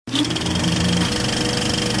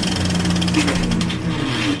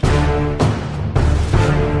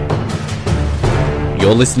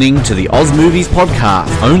You're listening to the Oz Movies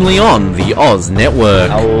Podcast, only on the Oz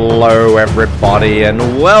Network. Hello everybody and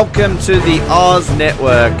welcome to the Oz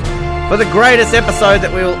Network for the greatest episode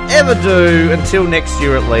that we will ever do until next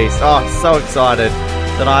year at least. Oh, I'm so excited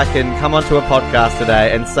that I can come onto a podcast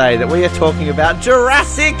today and say that we are talking about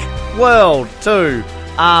Jurassic World 2.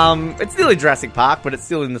 It's nearly Jurassic Park, but it's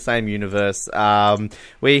still in the same universe.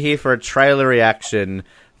 We're here for a trailer reaction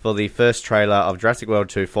for the first trailer of Jurassic World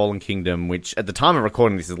 2 Fallen Kingdom, which at the time of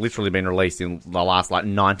recording this has literally been released in the last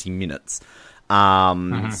 90 minutes.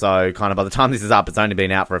 So kind of by the time this is up, it's only been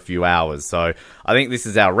out for a few hours. So I think this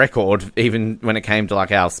is our record, even when it came to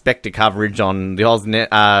our Spectre coverage on the Oz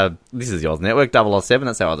this is the Oz Network, 007,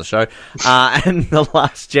 that's our other show, and The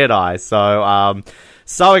Last Jedi.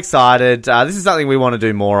 So excited. This is something we want to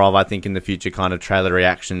do more of, I think, in the future, kind of trailer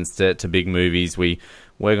reactions to big movies.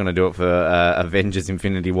 We're going to do it for Avengers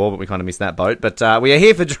Infinity War, but we kind of missed that boat. But we are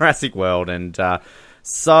here for Jurassic World, and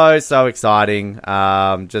so exciting.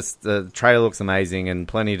 Just the trailer looks amazing, and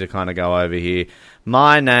plenty to kind of go over here.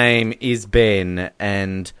 My name is Ben,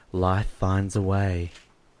 and life finds a way.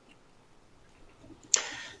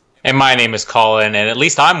 And my name is Colin, and at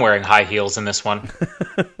least I'm wearing high heels in this one.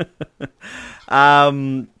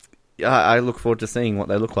 I look forward to seeing what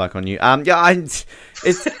they look like on you.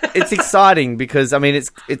 It's exciting because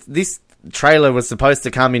it's this trailer was supposed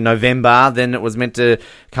to come in November, then it was meant to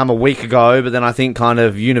come a week ago, but then I think kind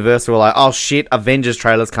of Universal were like, oh shit, Avengers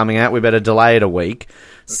trailer's coming out, we better delay it a week.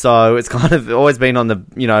 So it's kind of always been on the,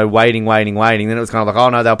 waiting. Then it was kind of like, oh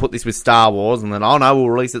no, they'll put this with Star Wars, and then, oh no, we'll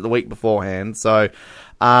release it the week beforehand. So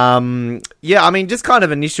just kind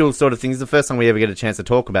of initial sort of things. The first time we ever get a chance to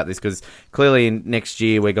talk about this, because clearly next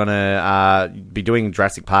year we're going to be doing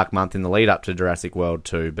Jurassic Park month in the lead up to Jurassic World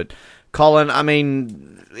 2. But Colin,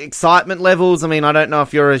 excitement levels, I don't know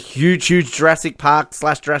if you're a huge Jurassic Park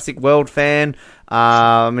 / Jurassic World fan.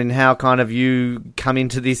 How kind of you come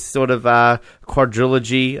into this sort of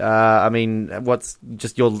quadrilogy. What's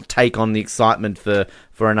just your take on the excitement for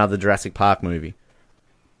another Jurassic Park movie?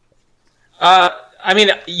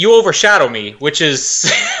 You overshadow me, which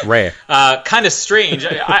is rare, kind of strange.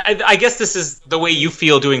 I guess this is the way you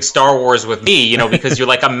feel doing Star Wars with me, because you're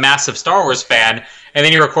like a massive Star Wars fan, and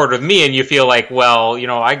then you record with me, and you feel like, well,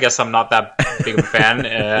 I guess I'm not that big of a fan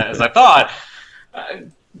as I thought.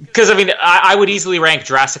 Because I would easily rank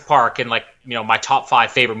Jurassic Park in my top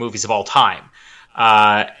 5 favorite movies of all time.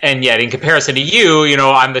 And yet, in comparison to you,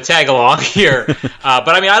 I'm the tag along here. But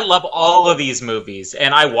I love all of these movies,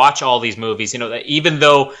 and I watch all these movies. Even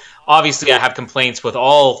though obviously I have complaints with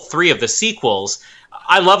all 3 of the sequels,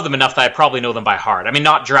 I love them enough that I probably know them by heart.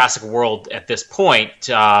 Not Jurassic World at this point,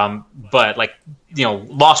 but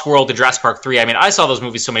Lost World and Jurassic Park 3. I saw those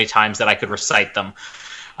movies so many times that I could recite them.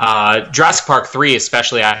 Jurassic Park 3,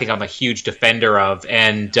 especially, I think I'm a huge defender of,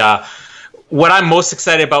 and what I'm most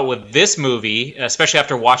excited about with this movie, especially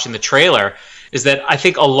after watching the trailer, is that I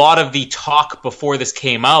think a lot of the talk before this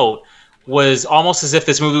came out was almost as if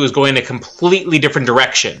this movie was going in a completely different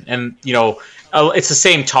direction. And, it's the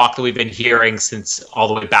same talk that we've been hearing since all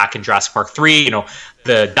the way back in Jurassic Park 3.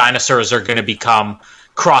 The dinosaurs are going to become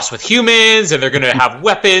crossed with humans, and they're going to have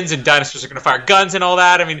weapons, and dinosaurs are going to fire guns and all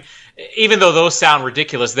that. Even though those sound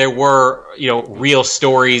ridiculous, there were, real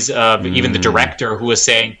stories of even the director who was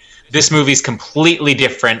saying, this movie's completely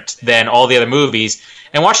different than all the other movies.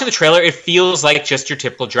 And watching the trailer, it feels like just your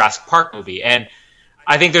typical Jurassic Park movie. And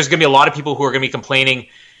I think there's going to be a lot of people who are going to be complaining,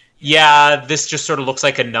 yeah, this just sort of looks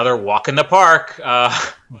like another walk in the park.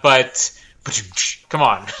 But come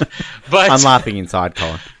on. But I'm laughing inside,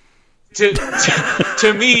 Colin.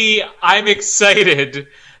 To me, I'm excited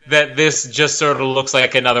that this just sort of looks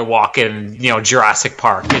like another walk in, Jurassic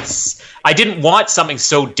Park. I didn't want something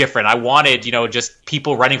so different. I wanted, just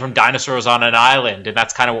people running from dinosaurs on an island, and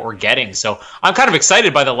that's kind of what we're getting. So I'm kind of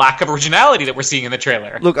excited by the lack of originality that we're seeing in the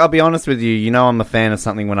trailer. Look, I'll be honest with you. I'm a fan of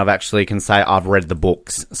something when I've actually can say I've read the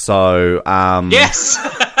books. So, yes!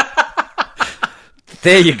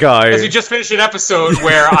 There you go. As you just finished an episode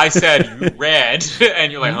where I said, you read,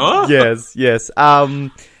 and you're like, huh? Yes.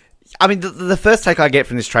 The first take I get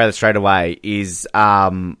from this trailer straight away is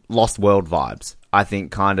Lost World vibes. I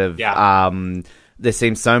think kind of there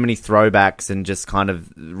seems so many throwbacks and just kind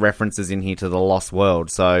of references in here to the Lost World.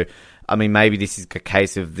 So, maybe this is a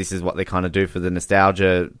case of this is what they kind of do for the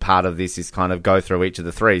nostalgia part of this is kind of go through each of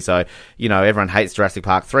the 3. So, everyone hates Jurassic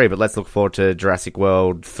Park 3, but let's look forward to Jurassic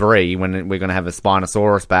World 3 when we're going to have a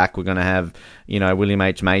Spinosaurus back. We're going to have, William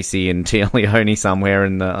H. Macy and Tia Leone somewhere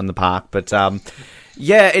on the park. But,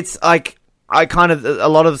 yeah, it's like I kind of a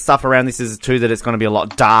lot of the stuff around this is too that it's going to be a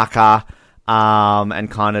lot darker.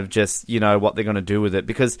 and kind of just, what they're going to do with it.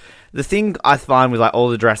 Because the thing I find with like all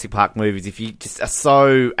the Jurassic Park movies, if you just are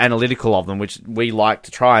so analytical of them, which we like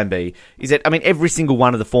to try and be, is that, every single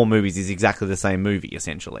one of the 4 movies is exactly the same movie,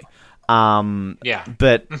 essentially. Yeah.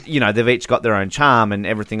 But, they've each got their own charm and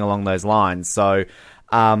everything along those lines. So,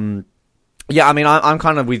 yeah, I'm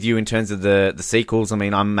kind of with you in terms of the sequels.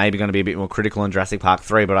 I'm maybe going to be a bit more critical on Jurassic Park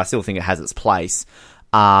 3, but I still think it has its place.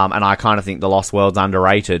 And I kind of think The Lost World's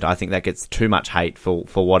underrated. I think that gets too much hate for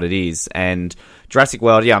what it is. And Jurassic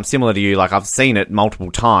World, yeah, I'm similar to you. Like, I've seen it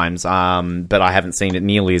multiple times, but I haven't seen it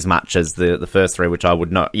nearly as much as the first 3, which I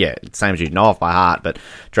would know. Yeah, same as you know off by heart, but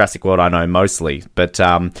Jurassic World I know mostly. But,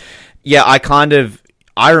 yeah,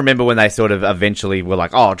 I remember when they sort of eventually were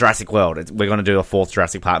like, oh, Jurassic World, we're going to do a 4th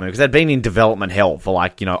Jurassic Park movie. Because they'd been in development hell for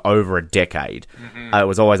over a decade. Mm-hmm. It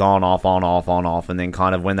was always on, off, on, off, on, off. And then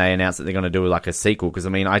kind of when they announced that they're going to do like a sequel, because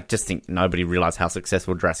I just think nobody realised how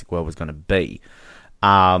successful Jurassic World was going to be.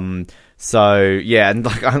 So, yeah,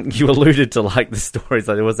 and you alluded to the stories,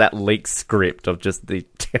 there was that leaked script of just the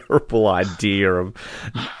terrible idea of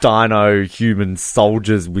dino human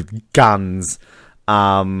soldiers with guns.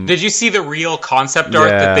 Did you see the real concept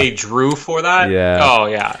art that they drew for that? Yeah. Oh,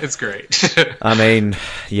 yeah. It's great.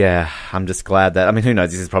 Yeah, I'm just glad that... who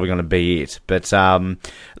knows? This is probably going to be it. But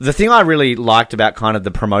the thing I really liked about kind of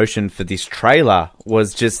the promotion for this trailer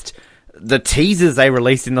was just the teasers they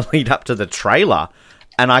released in the lead up to the trailer.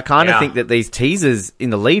 And I kind of think that these teasers in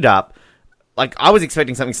the lead up... I was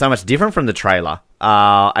expecting something so much different from the trailer.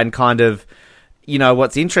 And kind of...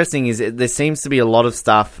 what's interesting is there seems to be a lot of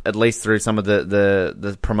stuff, at least through some of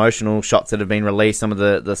the promotional shots that have been released, some of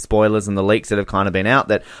the spoilers and the leaks that have kind of been out,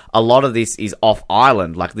 that a lot of this is off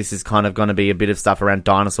island. This is kind of going to be a bit of stuff around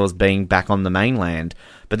dinosaurs being back on the mainland.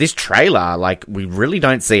 But this trailer, we really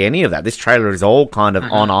don't see any of that. This trailer is all kind of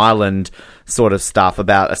on island sort of stuff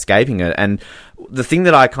about escaping it. And the thing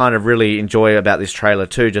that I kind of really enjoy about this trailer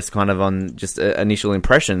too, just kind of on just initial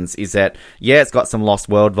impressions, is that, yeah, it's got some Lost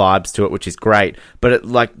World vibes to it, which is great, but it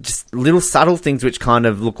just little subtle things which kind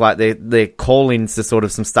of look like they're call-ins to sort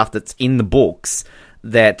of some stuff that's in the books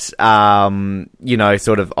that,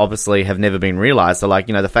 sort of obviously have never been realized. So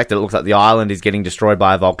the fact that it looks like the island is getting destroyed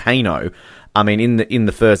by a volcano. In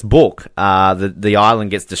the first book, the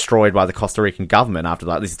island gets destroyed by the Costa Rican government after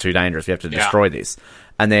this is too dangerous, we have to destroy this.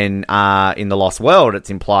 And then in The Lost World, it's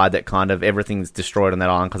implied that kind of everything's destroyed on that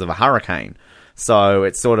island because of a hurricane. So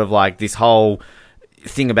it's sort of like this whole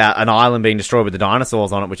thing about an island being destroyed with the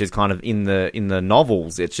dinosaurs on it, which is kind of in the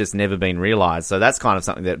novels. It's just never been realized. So that's kind of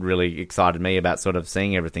something that really excited me about sort of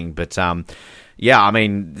seeing everything. But yeah,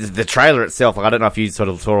 the trailer itself, I don't know if you sort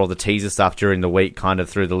of saw all the teaser stuff during the week, kind of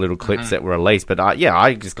through the little clips that were released. But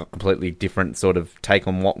I just got a completely different sort of take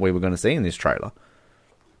on what we were going to see in this trailer.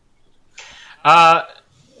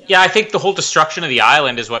 Yeah, I think the whole destruction of the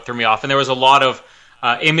island is what threw me off. And there was a lot of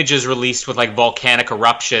images released with volcanic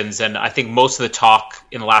eruptions. And I think most of the talk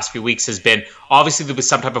in the last few weeks has been, obviously there was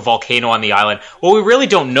some type of volcano on the island. What we really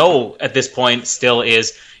don't know at this point still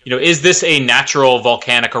is, is this a natural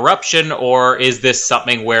volcanic eruption, or is this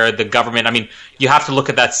something where the government... you have to look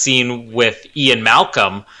at that scene with Ian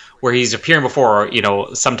Malcolm, where he's appearing before,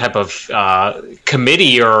 some type of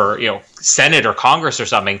committee or, Senate or Congress or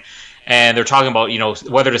something. And they're talking about,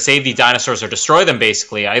 whether to save the dinosaurs or destroy them,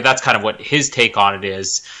 basically. That's kind of what his take on it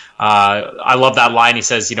is. I love that line. He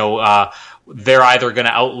says, they're either going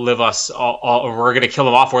to outlive us all, or we're going to kill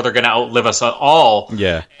them off, or they're going to outlive us all.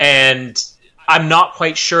 Yeah. And I'm not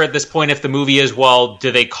quite sure at this point if the movie is, well,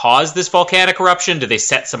 do they cause this volcanic eruption? Do they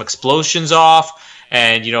set some explosions off?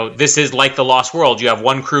 And, this is like The Lost World. You have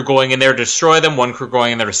one crew going in there to destroy them, one crew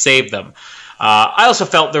going in there to save them. I also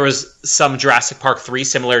felt there was some Jurassic Park 3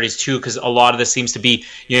 similarities too, because a lot of this seems to be,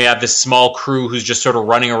 you have this small crew who's just sort of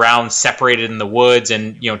running around separated in the woods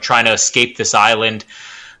and, trying to escape this island.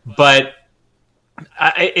 But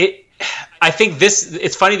I think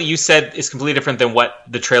it's funny that you said it's completely different than what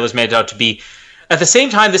the trailer's made out to be. At the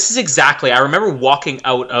same time, this is exactly, I remember walking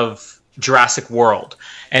out of Jurassic World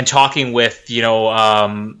and talking with,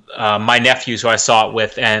 my nephews who I saw it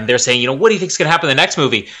with, and they're saying, what do you think is going to happen in the next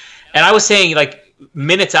movie? And I was saying,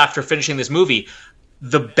 minutes after finishing this movie,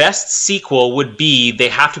 the best sequel would be they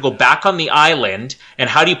have to go back on the island, and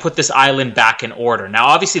how do you put this island back in order? Now,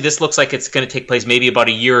 obviously, this looks like it's going to take place maybe about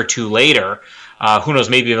a year or two later. Who knows,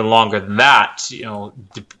 maybe even longer than that.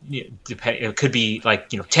 It could be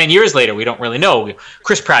 10 years later. We don't really know.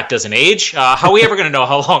 Chris Pratt doesn't age. How are we ever going to know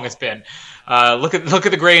how long it's been? Look at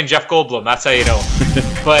the gray and Jeff Goldblum. That's how you know.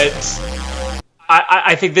 But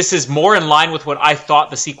I think this is more in line with what I thought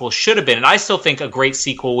the sequel should have been. And I still think a great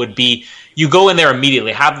sequel would be, you go in there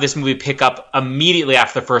immediately, have this movie pick up immediately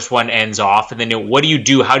after the first one ends off, and then what do you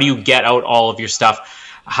do? How do you get out all of your stuff?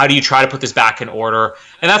 How do you try to put this back in order?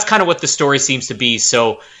 And that's kind of what the story seems to be.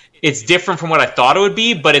 So it's different from what I thought it would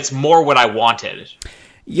be, but it's more what I wanted.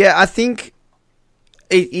 Yeah, I think...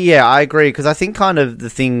 I agree, because I think kind of the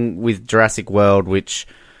thing with Jurassic World, which...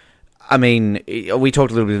 I mean, we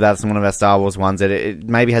talked a little bit about this in one of our Star Wars ones, that it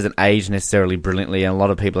maybe hasn't aged necessarily brilliantly, and a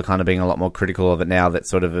lot of people are kind of being a lot more critical of it now that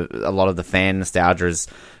sort of a lot of the fan nostalgia has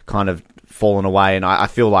kind of fallen away, and I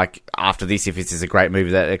feel like after this, if this is a great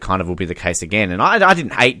movie, that it kind of will be the case again. And I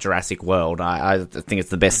didn't hate Jurassic World. I think it's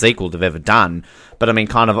the best sequel they've ever done, but I mean,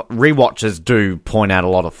 kind of rewatchers do point out a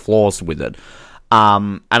lot of flaws with it.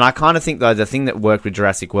 And I kind of think, though, the thing that worked with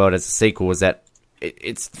Jurassic World as a sequel was that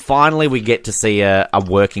it's finally we get to see a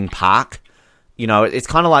working park. You know, it's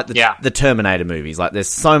kind of like the Terminator movies. Like, there's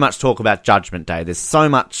so much talk about Judgment Day. There's so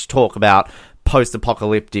much talk about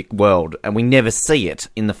post-apocalyptic world, and we never see it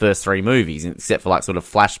in the first three movies, except for, like, sort of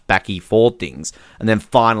flashbacky forward things. And then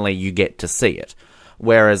finally you get to see it.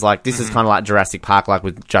 Whereas, like, this is kind of like Jurassic Park, like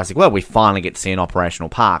with Jurassic World, we finally get to see an operational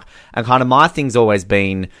park. And kind of my thing's always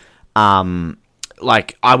been...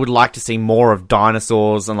 like, I would like to see more of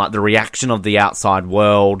dinosaurs and, like, the reaction of the outside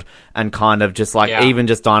world and kind of just, like, even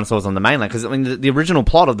just dinosaurs on the mainland. Because, I mean, the original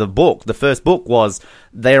plot of the book, the first book, was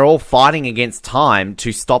they're all fighting against time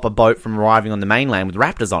to stop a boat from arriving on the mainland with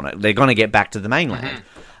raptors on it. They're going to get back to the mainland.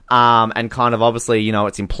 And kind of obviously, you know,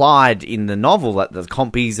 it's implied in the novel that the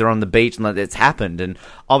compies are on the beach and that it's happened. And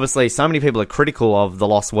obviously, so many people are critical of the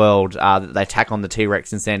Lost World that they tack on the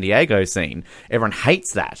T-Rex in San Diego scene. Everyone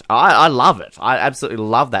hates that. I love it. I absolutely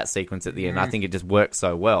love that sequence at the end. I think it just works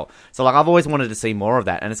so well. So, like, I've always wanted to see more of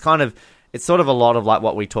that. And it's sort of a lot of, like,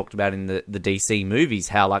 what we talked about in the DC movies,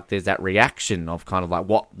 how, like, there's that reaction of kind of, like,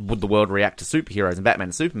 what would the world react to superheroes and Batman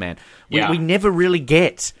and Superman. We never really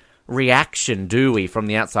get reaction, do we, from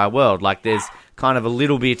the outside world? Like, there's kind of a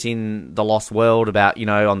little bit in The Lost World about, you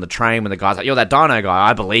know, on the train when the guy's like, you're that dino guy,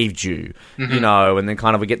 I believed you, you know, and then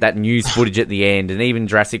kind of we get that news footage at the end. And even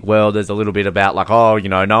Jurassic World, there's a little bit about, like, oh, you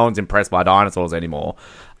know, no one's impressed by dinosaurs anymore.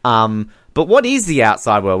 But what is the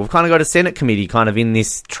outside world? We've kind of got a Senate committee kind of in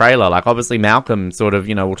this trailer. Like, obviously Malcolm sort of,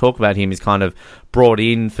 you know, we'll talk about him, is kind of brought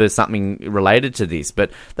in for something related to this.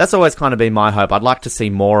 But that's always kind of been my hope. I'd like to see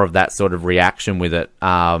more of that sort of reaction with it,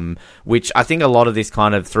 which I think a lot of this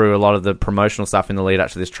kind of, through a lot of the promotional stuff in the lead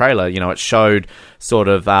up to this trailer, you know, it showed sort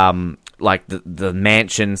of... like the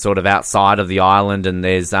mansion sort of outside of the island, and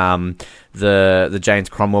there's the James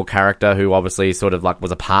Cromwell character, who obviously sort of like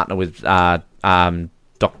was a partner with Dr.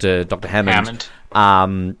 Hammond.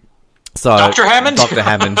 So Dr. Hammond? Dr.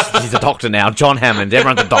 Hammond. He's a doctor now. John Hammond.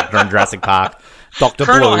 Everyone's a doctor in Jurassic Park. Dr.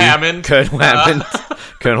 Colonel Blue. Hammond. Colonel Hammond.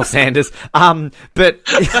 Colonel Sanders. But,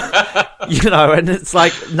 you know, and it's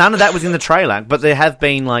like, none of that was in the trailer, but there have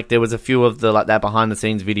been, like, there was a few of the, like, that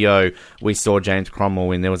behind-the-scenes video we saw James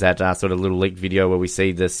Cromwell in. There was that sort of little leaked video where we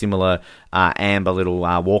see the similar amber little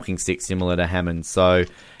walking stick similar to Hammond. So,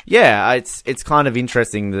 yeah, it's kind of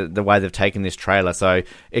interesting the way they've taken this trailer. So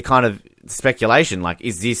it kind of speculation, like,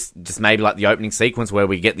 is this just maybe like the opening sequence where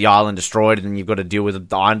we get the island destroyed and then you've got to deal with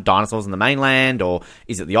the dinosaurs on the mainland, or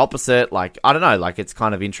is it the opposite? Like, I don't know. Like, it's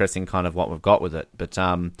kind of interesting, kind of what we've got with it. But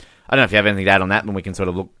I don't know if you have anything to add on that, and we can sort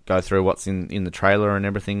of go through what's in the trailer and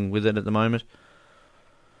everything with it at the moment.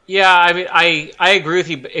 Yeah, I mean, I agree with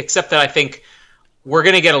you, except that I think we're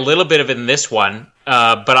going to get a little bit of it in this one,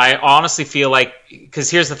 but I honestly feel like,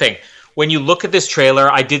 because here's the thing, when you look at this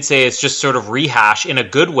trailer, I did say it's just sort of rehash in a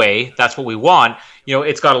good way. That's what we want. You know,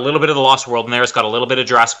 it's got a little bit of the Lost World in there. It's got a little bit of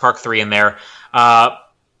Jurassic Park 3 in there.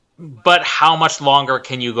 But how much longer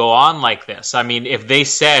can you go on like this? I mean, if they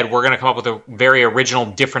said we're going to come up with a very original,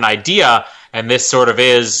 different idea, and this sort of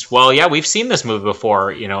is, well, yeah, we've seen this movie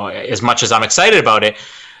before, you know, as much as I'm excited about it,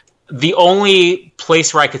 the only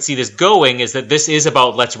place where I could see this going is that this is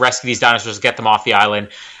about, let's rescue these dinosaurs, get them off the island.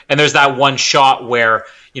 And there's that one shot where,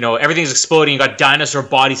 you know, everything's exploding, you got dinosaur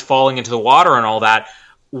bodies falling into the water and all that.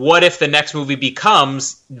 What if the next movie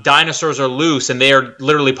becomes dinosaurs are loose and they are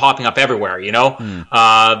literally popping up everywhere, you know?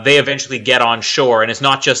 They eventually get on shore, and it's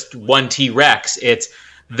not just one T-Rex,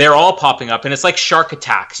 they're all popping up, and it's like shark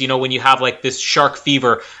attacks. You know, when you have like this shark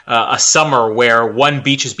fever, a summer where one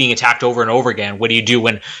beach is being attacked over and over again. What do you do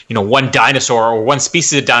when, you know, one dinosaur or one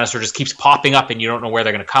species of dinosaur just keeps popping up and you don't know where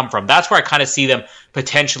they're going to come from? That's where I kind of see them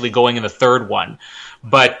potentially going in the third one.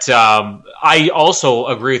 But I also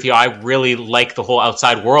agree with you. I really like the whole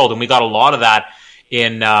outside world, and we got a lot of that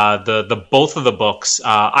in the both of the books.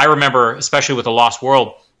 I remember, especially with The Lost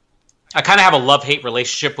World, I kind of have a love-hate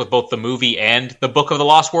relationship with both the movie and the book of The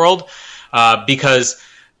Lost World, because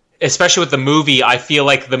especially with the movie, I feel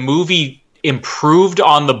like the movie improved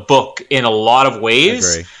on the book in a lot of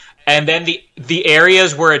ways. Agree. And then the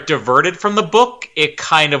areas where it diverted from the book, it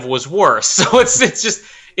kind of was worse. So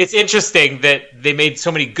it's interesting that they made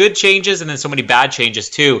so many good changes and then so many bad changes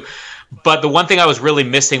too. But the one thing I was really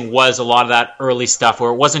missing was a lot of that early stuff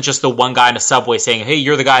where it wasn't just the one guy in a subway saying, hey,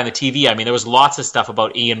 you're the guy on the TV. I mean, there was lots of stuff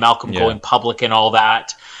about Ian Malcolm going public and all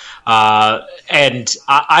that. And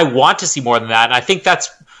I want to see more than that. And I think that's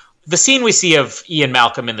the scene we see of Ian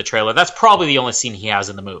Malcolm in the trailer. That's probably the only scene he has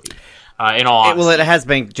in the movie. In all honesty. Well, it has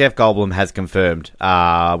been. Jeff Goldblum has confirmed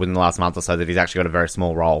within the last month or so that he's actually got a very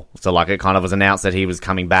small role. So, like, it kind of was announced that he was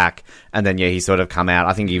coming back, and then he sort of come out.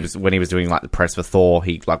 I think when he was doing like the press for Thor,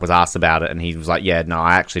 he was asked about it, and he was like, "Yeah, no,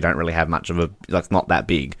 I actually don't really have much of it's not that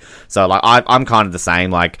big." So, like, I'm kind of the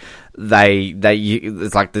same. Like,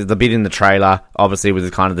 it's like the bit in the trailer, obviously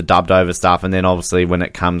with kind of the dubbed over stuff, and then obviously when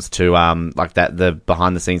it comes to like the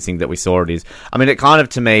behind the scenes thing that we saw, it kind of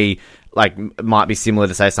to me. Like, might be similar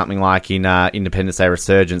to say something like in Independence Day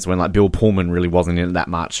Resurgence when, like, Bill Pullman really wasn't in it that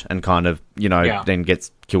much and kind of, then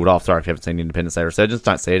gets killed off. Sorry if you haven't seen Independence Day Resurgence.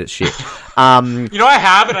 Don't see it. It's shit. I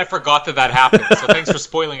have, and I forgot that happened. So thanks for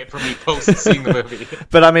spoiling it for me post seeing the movie.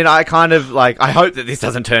 But, I mean, I kind of, like, I hope that this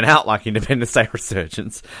doesn't turn out like Independence Day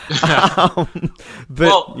Resurgence. One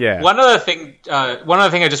other thing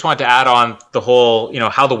I just wanted to add on the whole,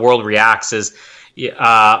 how the world reacts is...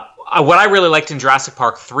 what I really liked in Jurassic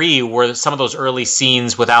Park 3 were some of those early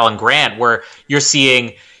scenes with Alan Grant where you're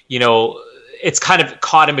seeing, it's kind of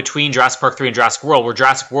caught in between Jurassic Park 3 and Jurassic World, where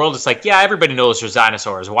Jurassic World, it's like, yeah, everybody knows there's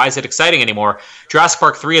dinosaurs. Why is it exciting anymore? Jurassic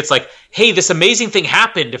Park 3, it's like, hey, this amazing thing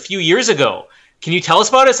happened a few years ago. Can you tell us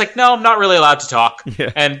about it? It's like, no, I'm not really allowed to talk.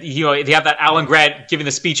 Yeah. And, they have that Alan Grant giving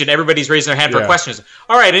the speech and everybody's raising their hand for questions.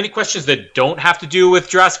 All right, any questions that don't have to do with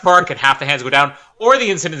Jurassic Park and half the hands go down, or the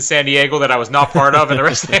incident in San Diego that I was not part of and the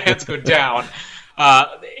rest of the hands go down.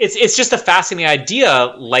 It's just a fascinating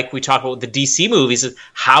idea, like we talked about with the DC movies, is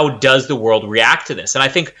how does the world react to this? And I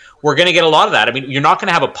think we're going to get a lot of that. I mean, you're not going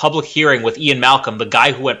to have a public hearing with Ian Malcolm, the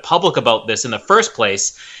guy who went public about this in the first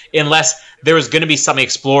place, unless there is going to be something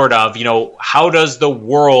explored of, how does the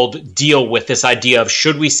world deal with this idea of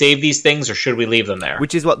should we save these things or should we leave them there?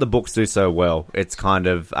 Which is what the books do so well. It's kind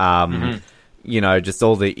of... just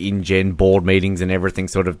all the in-gen board meetings and everything,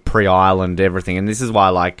 sort of pre-island, everything. And this is why,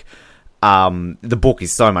 like, the book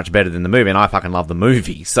is so much better than the movie, and I fucking love the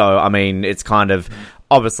movie. So, I mean, it's kind of...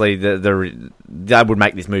 Obviously, they would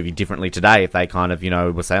make this movie differently today if they kind of,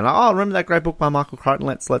 were saying, like, oh, remember that great book by Michael Crichton?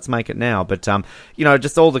 Let's make it now. But,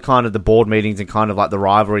 just all the kind of the board meetings and kind of like the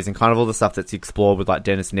rivalries and kind of all the stuff that's explored with like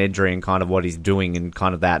Dennis Nedry and kind of what he's doing and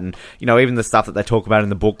kind of that. And, even the stuff that they talk about in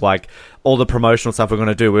the book, like all the promotional stuff we're going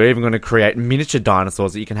to do. We're even going to create miniature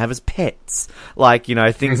dinosaurs that you can have as pets. Like,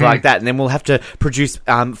 things like that. And then we'll have to produce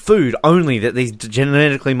food only that these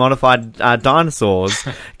genetically modified dinosaurs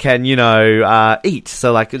can, eat.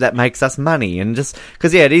 So, like, that makes us money. And just...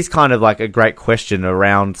 Because, it is kind of, like, a great question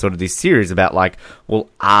around sort of this series about, like, well,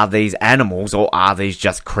 are these animals or are these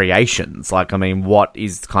just creations? Like, I mean, what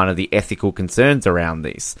is kind of the ethical concerns around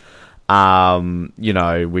this?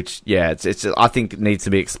 Which, it's I think it needs to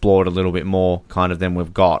be explored a little bit more kind of than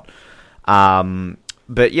we've got.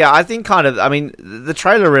 But, I think kind of... I mean, the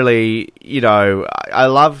trailer really, I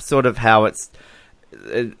love sort of how it's...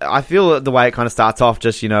 I feel the way it kind of starts off,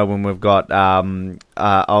 just when we've got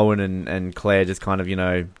Owen and Claire just kind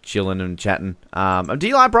of chilling and chatting. Do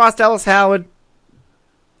you like Bryce Dallas Howard?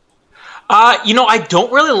 I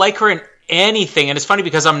don't really like her in anything, and it's funny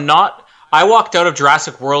because I walked out of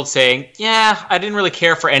Jurassic World saying, yeah, I didn't really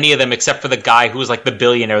care for any of them except for the guy who was like the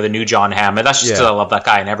billionaire, the new John Hamm, and that's just because I love that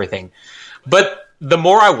guy and everything. But the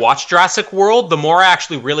more I watch Jurassic World, the more I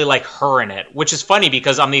actually really like her in it, which is funny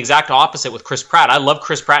because I'm the exact opposite with Chris Pratt. I love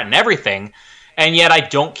Chris Pratt in everything, and yet I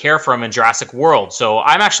don't care for him in Jurassic World. So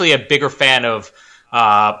I'm actually a bigger fan of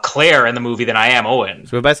Claire in the movie than I am Owen.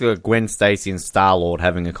 So we're basically like Gwen Stacy and Star-Lord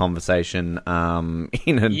having a conversation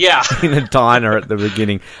in a diner at the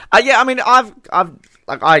beginning. I mean,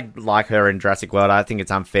 I like her in Jurassic World. I think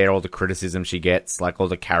it's unfair, all the criticism she gets, like all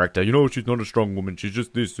the character. She's not a strong woman. She's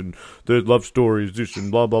just this, and the love story is this,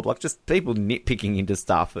 and blah, blah, blah. Just people nitpicking into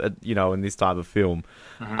stuff, in this type of film.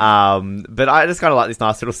 But I just kind of like this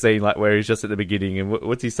nice little scene, like where he's just at the beginning, and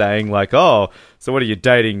what's he saying? Like, oh, so what are you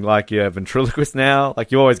dating? Like, you're a ventriloquist now?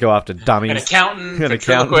 Like, you always go after dummies. An accountant,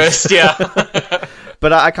 ventriloquist, yeah.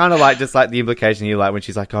 But I kind of like just like the implication here, like when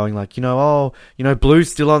she's like going like,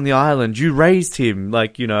 Blue's still on the island. You raised him,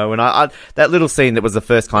 like, and I that little scene that was the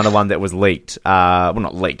first kind of one that was leaked, well,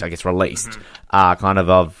 not leaked, I guess released, kind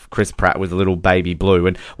of Chris Pratt with a little baby Blue.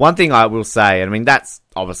 And one thing I will say, I mean, that's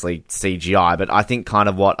obviously CGI, but I think kind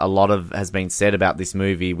of what a lot of has been said about this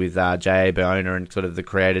movie with J.A. Bayona and sort of the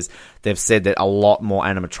creators, they've said that a lot more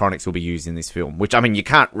animatronics will be used in this film, which, I mean, you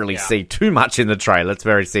can't really see too much in the trailer. It's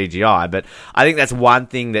very CGI, but I think that's one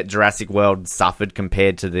thing that Jurassic World suffered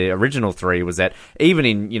compared to the original 3, was that even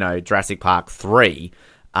in, Jurassic Park 3,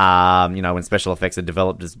 when special effects had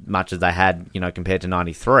developed as much as they had, compared to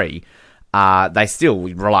 93, they still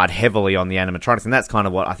relied heavily on the animatronics, and that's kind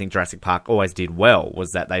of what I think Jurassic Park always did well,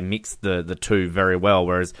 was that they mixed the two very well,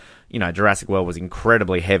 whereas, Jurassic World was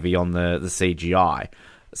incredibly heavy on the CGI.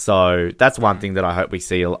 So that's one thing that I hope we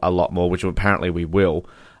see a lot more, which apparently we will.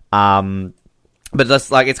 But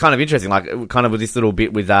that's it's kind of interesting, kind of with this little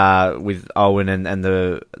bit with Owen and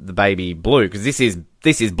the baby Blue, because this is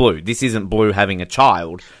Blue. This isn't Blue having a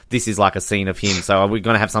child. This is like a scene of him. So are we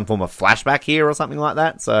going to have some form of flashback here or something like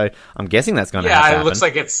that? So I'm guessing that's going to happen. Yeah, it looks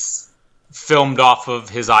like it's filmed off of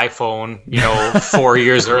his iPhone, 4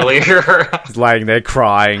 years earlier. He's laying there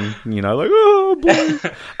crying, oh, Blue.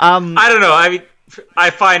 I don't know. I mean, I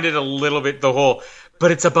find it a little bit but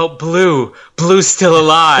it's about Blue. Blue's still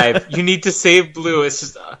alive. You need to save Blue. It's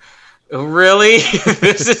just, really?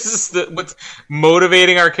 This is what's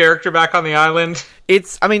motivating our character back on the island?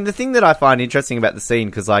 The thing that I find interesting about the scene,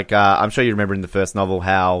 because, I'm sure you remember in the first novel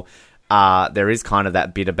how there is kind of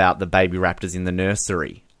that bit about the baby raptors in the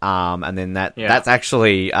nursery. And then that's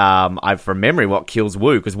actually, from memory, what kills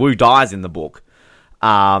Wu, because Wu dies in the book.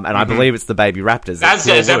 And I believe it's the baby raptors.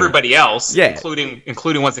 As everybody else, yeah.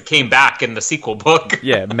 including ones that came back in the sequel book.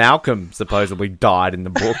 Yeah, Malcolm supposedly died in the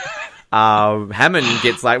book.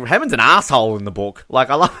 Hammond's an asshole in the book.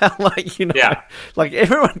 I love how,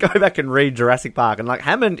 everyone go back and read Jurassic Park, and,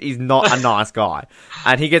 Hammond is not a nice guy.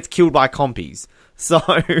 And he gets killed by compies. So,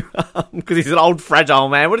 because he's an old fragile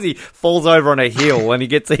man. What is he? Falls over on a hill and he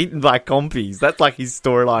gets eaten by compies. That's his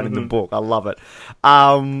storyline in the book. I love it.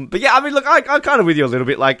 But yeah, I'm kind of with you a little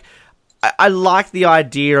bit. I like the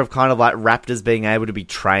idea of kind of raptors being able to be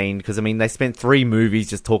trained, because they spent 3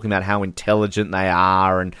 movies just talking about how intelligent they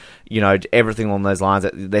are and, everything along those lines,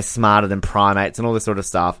 that they're smarter than primates and all this sort of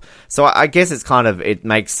stuff. So I guess it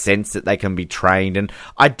makes sense that they can be trained. And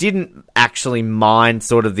I didn't actually mind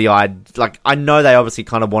sort of the idea, I know they obviously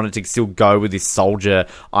kind of wanted to still go with this soldier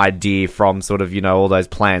idea from sort of, all those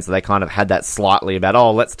plans. So they kind of had that slightly about,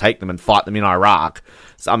 let's take them and fight them in Iraq.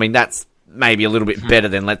 So, that's maybe a little bit better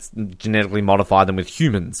than let's genetically modify them with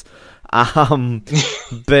humans.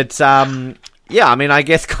 Yeah, I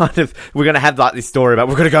guess kind of we're going to have this story about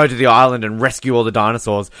we're going to go to the island and rescue all the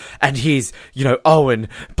dinosaurs, and here's, Owen,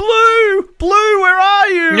 Blue, where are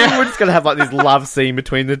you? We're just going to have this love scene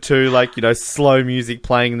between the two, slow music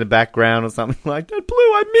playing in the background or something like that. Blue,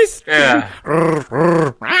 I missed you.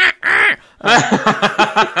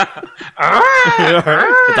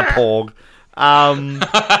 It's a porg.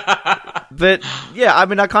 But yeah, I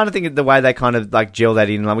kind of think the way they kind of gel that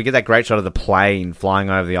in, we get that great shot of the plane flying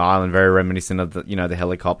over the island, very reminiscent of the the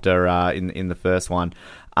helicopter in the first one,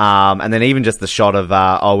 and then even just the shot of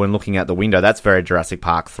Owen looking out the window, that's very Jurassic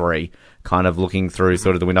Park 3, kind of looking through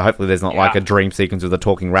sort of the window. Hopefully there's not a dream sequence with a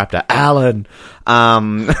talking raptor. Alan,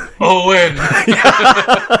 Owen.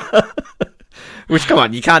 Which, come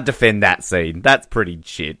on, you can't defend that scene. That's pretty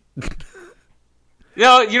shit.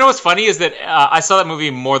 You know what's funny is that I saw that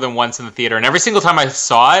movie more than once in the theater, and every single time I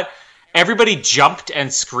saw it, everybody jumped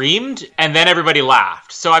and screamed, and then everybody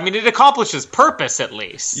laughed. So, it accomplishes purpose, at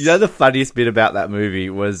least. The funniest bit about that movie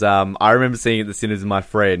was, I remember seeing it at the cinemas with my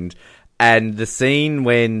friend, and the scene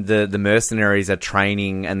when the mercenaries are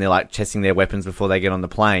training and they're testing their weapons before they get on the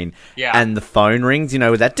plane, and the phone rings,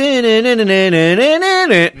 with that, and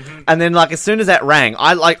then as soon as that rang,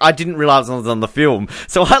 I didn't realize it was on the film,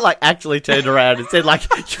 so I actually turned around and said you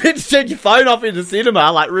had to turn your phone off in the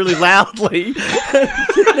cinema really loudly, and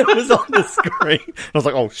it was on the screen. I was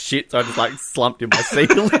like, oh shit! So I just slumped in my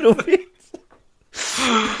seat a little bit.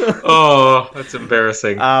 Oh, that's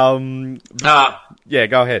embarrassing. Yeah,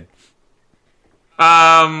 go ahead.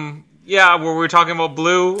 Were we talking about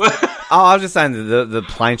Blue? I was just saying the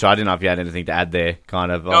plane shot. I didn't know if you had anything to add there,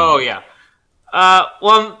 kind of. Oh, yeah.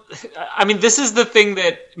 This is the thing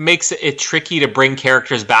that makes it tricky to bring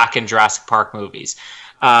characters back in Jurassic Park movies.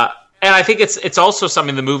 And I think it's also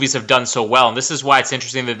something the movies have done so well, and this is why it's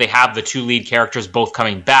interesting that they have the 2 lead characters both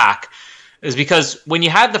coming back, is because when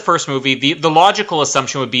you had the first movie, the logical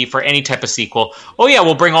assumption would be for any type of sequel,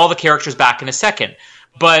 we'll bring all the characters back in a second.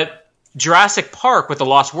 But Jurassic Park with The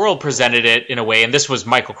Lost World presented it in a way, and this was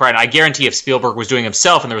Michael Crichton. I guarantee if Spielberg was doing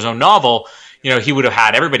himself and there was no novel, he would have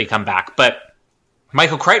had everybody come back. But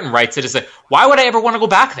Michael Crichton writes it, is that, why would I ever want to go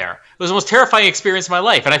back there? It was the most terrifying experience of my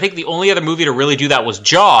life. And I think the only other movie to really do that was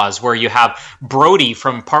Jaws, where you have Brody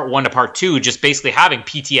from part 1 to part 2 just basically having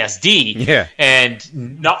PTSD. Yeah. And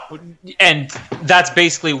that's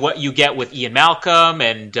basically what you get with Ian Malcolm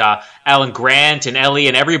and Alan Grant and Ellie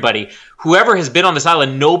and everybody. Whoever has been on this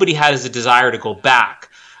island, nobody has a desire to go back.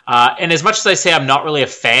 And as much as I say I'm not really a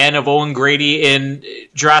fan of Owen Grady in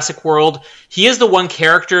Jurassic World, he is the one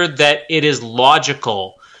character that it is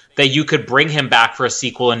logical that you could bring him back for a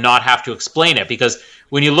sequel and not have to explain it. Because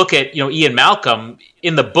when you look at Ian Malcolm,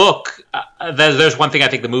 in the book, there's one thing I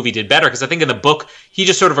think the movie did better, because I think in the book, he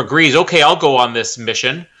just sort of agrees, okay, I'll go on this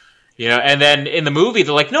mission. And then in the movie,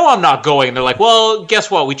 they're like, no, I'm not going. And they're like, well,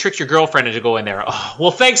 guess what? We tricked your girlfriend into going there. Oh,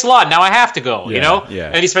 well, thanks a lot. Now I have to go,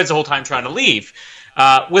 Yeah. And he spends the whole time trying to leave.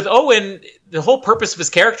 With Owen, the whole purpose of his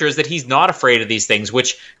character is that he's not afraid of these things,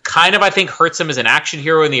 which kind of, I think, hurts him as an action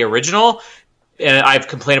hero in the original. And I've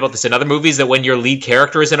complained about this in other movies, that when your lead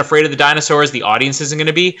character isn't afraid of the dinosaurs, the audience isn't going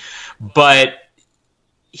to be. But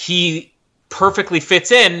he perfectly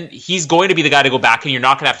fits in. He's going to be the guy to go back, and you're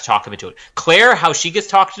not going to have to talk him into it. Claire, how she gets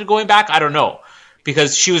talked into going back, I don't know.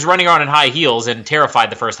 Because she was running around in high heels and terrified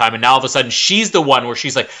the first time, and now all of a sudden she's the one where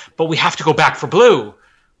she's like, but we have to go back for Blue.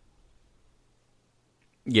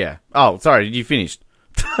 Yeah. Oh, sorry. You finished.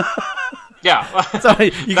 Yeah. Sorry.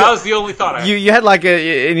 That was the only thought I had. You had like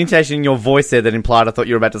an intonation in your voice there that implied I thought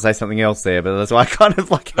you were about to say something else there, but that's why I kind of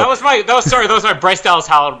like... That was my Bryce Dallas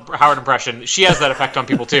Howard impression. She has that effect on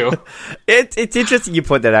people too. It's interesting you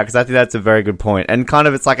point that out, because I think that's a very good point. And kind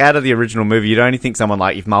of, it's like out of the original movie, you'd only think someone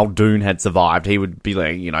like, if Muldoon had survived, he would be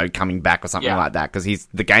like, coming back or something like that, because he's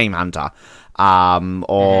the game hunter.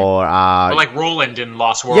 Or like Roland in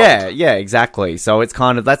Lost World. Yeah, exactly. So it's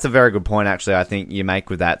kind of, that's a very good point, actually, I think you make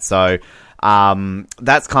with that. So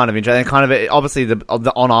that's kind of interesting. And kind of, obviously,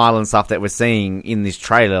 the on-island stuff that we're seeing in this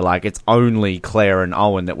trailer, like, it's only Claire and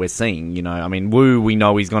Owen that we're seeing, I mean, Wu, we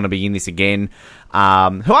know he's going to be in this again, who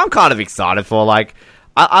I'm kind of excited for. Like,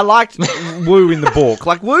 I liked Wu in the book.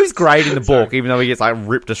 Like, Wu's great in the book, even though he gets, like,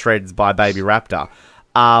 ripped to shreds by Baby Raptor.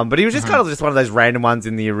 But he was just kind of just one of those random ones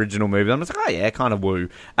in the original movie. I'm just like, oh yeah, kind of Woo.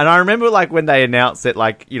 And I remember like when they announced it,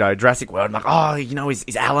 like, Jurassic World, I'm like, oh,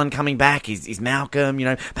 is Alan coming back? Is Malcolm,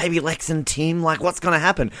 maybe Lex and Tim, like, what's going to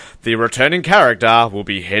happen? The returning character will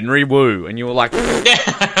be Henry Wu. And you were like, okay.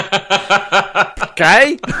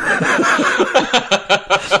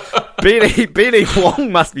 BD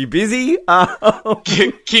Wong must be busy.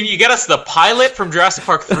 Can you get us the pilot from Jurassic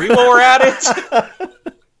Park 3 while we're at it?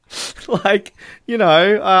 Like,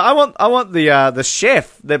 I want the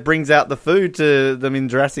chef that brings out the food to them in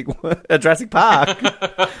Jurassic Park.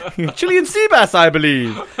 Chilean sea bass, I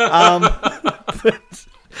believe. But,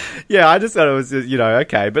 yeah, I just thought it was,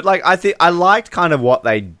 okay. But like, I liked kind of what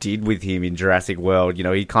they did with him in Jurassic World.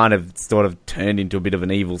 He kind of sort of turned into a bit of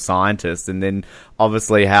an evil scientist, and then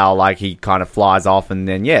obviously how like he kind of flies off, and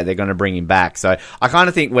then they're going to bring him back. So I kind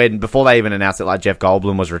of think before they even announced it, like Jeff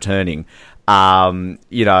Goldblum was returning.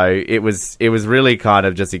 It was really kind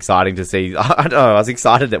of just exciting to see. I don't know, I was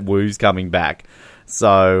excited that Wu's coming back.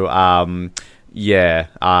 So, I kind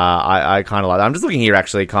of like that. I'm just looking here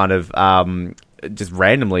actually kind of, just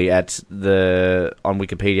randomly at on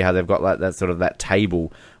Wikipedia, how they've got like that sort of that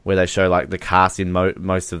table where they show like the cast in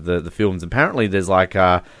most of the films. Apparently there's like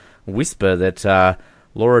a whisper that,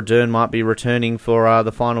 Laura Dern might be returning for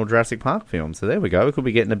the final Jurassic Park film. So there we go. We could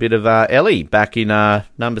be getting a bit of Ellie back in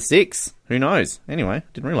number 6. Who knows? Anyway,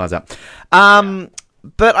 didn't realise that.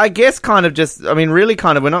 But I guess kind of just, I mean, really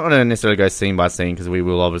kind of, we're not going to necessarily go scene by scene because we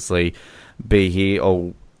will obviously be here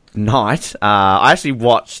all night. I actually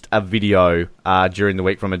watched a video during the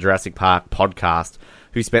week from a Jurassic Park podcast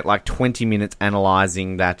who spent like 20 minutes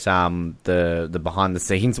analysing that the behind the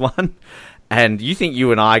scenes one. And you think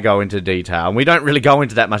you and I go into detail, and we don't really go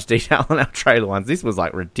into that much detail on our trailer ones. This was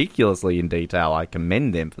like ridiculously in detail. I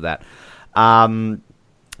commend them for that.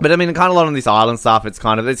 But I mean, kind of a lot on this island stuff. It's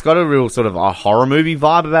got a real sort of a horror movie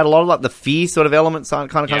vibe about a lot of like the fear sort of elements kind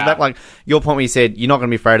of comes back. Like your point where you said you're not going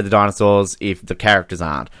to be afraid of the dinosaurs if the characters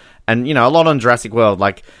aren't. And a lot on Jurassic World,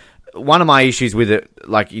 like one of my issues with it,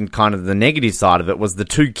 like in kind of the negative side of it, was the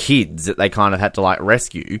 2 kids that they kind of had to like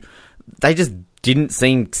rescue. They just didn't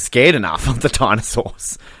seem scared enough of the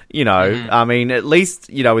dinosaurs. I mean, at least,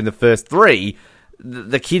 in the first 3,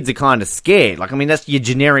 the kids are kind of scared. Like, I mean, that's your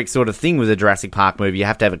generic sort of thing with a Jurassic Park movie. You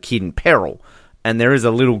have to have a kid in peril. And there is a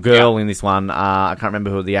little girl in this one. I can't remember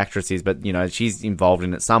who the actress is, but, she's involved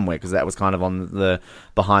in it somewhere because that was kind of on the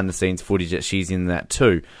behind-the-scenes footage that she's in that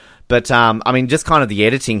too. But, I mean, just kind of the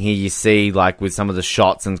editing here, you see, like, with some of the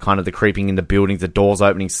shots and kind of the creeping in the buildings, the doors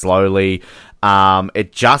opening slowly.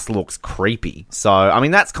 it just looks creepy. So, I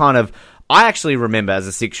mean, that's kind of... I actually remember as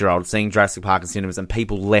a 6-year-old seeing Jurassic Park in cinemas and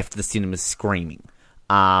people left the cinemas screaming,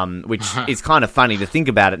 which is kind of funny to think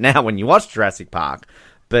about it now when you watch Jurassic Park.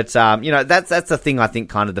 But, that's the thing I think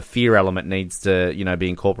kind of the fear element needs to, be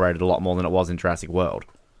incorporated a lot more than it was in Jurassic World.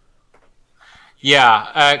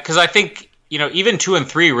 Yeah, because I think, even 2 and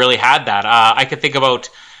 3 really had that. I could think about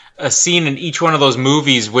a scene in each one of those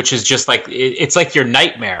movies, which is just like, it's like your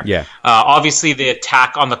nightmare. Yeah. Obviously, the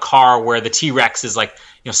attack on the car where the T-Rex is like,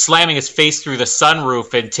 slamming his face through the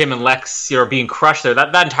sunroof and Tim and Lex, are being crushed there.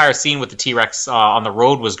 That entire scene with the T-Rex on the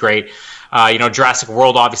road was great. Jurassic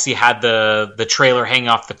World obviously had the trailer hanging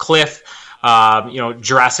off the cliff.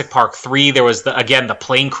 Jurassic Park 3, there was the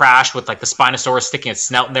plane crash with like the Spinosaurus sticking its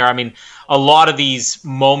snout in there. I mean, a lot of these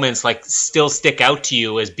moments like still stick out to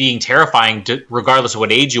you as being terrifying, regardless of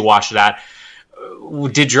what age you watched it at.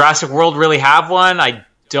 Did Jurassic World really have one? I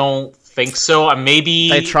don't think so. Maybe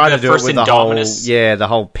they tried to do it with the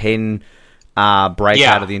whole pen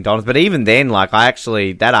breakout of the Indominus. But even then, like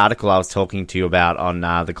that article I was talking to you about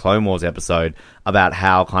on the Clone Wars episode about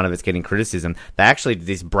how kind of it's getting criticism, they actually did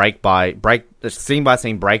this scene by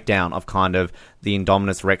scene breakdown of kind of the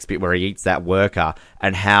Indominus Rex bit where he eats that worker,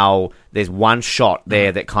 and how there's one shot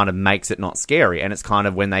there that kind of makes it not scary, and it's kind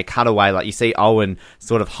of when they cut away, like you see Owen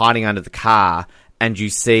sort of hiding under the car, and you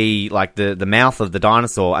see, like, the mouth of the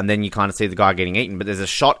dinosaur, and then you kind of see the guy getting eaten. But there's a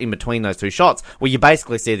shot in between those two shots where you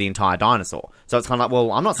basically see the entire dinosaur. So it's kind of like,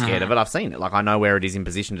 well, I'm not scared of it. I've seen it. Like, I know where it is in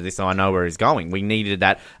position to this, so I know where he's going. We needed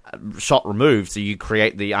that shot removed, so you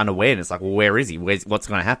create the unawareness. Like, well, where is he? What's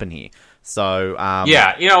going to happen here? So,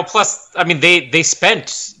 plus, I mean, they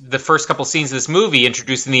spent the first couple scenes of this movie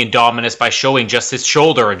introducing the Indominus by showing just his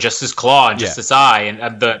shoulder and just his claw and just his eye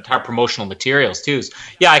and the entire promotional materials too. So,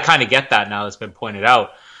 I kind of get that now that's been pointed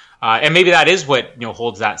out. And maybe that is what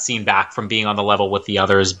holds that scene back from being on the level with the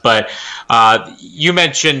others. But you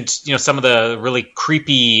mentioned some of the really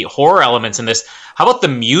creepy horror elements in this. How about the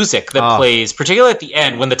music that plays, particularly at the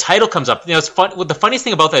end when the title comes up? It's fun. The funniest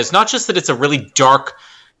thing about that is not just that it's a really dark,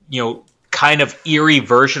 kind of eerie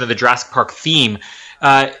version of the Jurassic Park theme.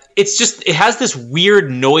 It has this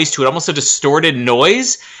weird noise to it, almost a distorted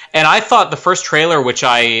noise. And I thought the first trailer, which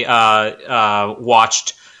I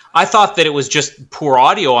watched, I thought that it was just poor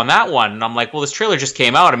audio on that one. And I'm like, well, this trailer just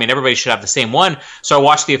came out. I mean, everybody should have the same one. So I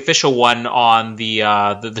watched the official one on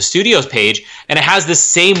the studio's page, and it has this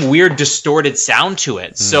same weird distorted sound to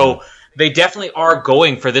it. So they definitely are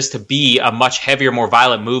going for this to be a much heavier, more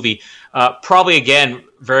violent movie. Probably, again,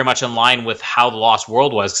 very much in line with how The Lost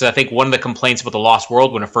World was. Because I think one of the complaints about The Lost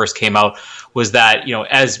World when it first came out was that,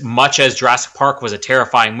 as much as Jurassic Park was a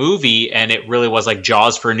terrifying movie and it really was like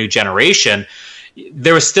Jaws for a new generation,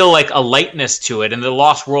 there was still like a lightness to it. And The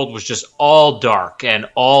Lost World was just all dark and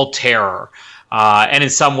all terror. And in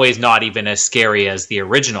some ways not even as scary as the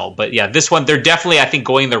original. But yeah, this one, they're definitely, I think,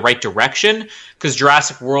 going in the right direction, because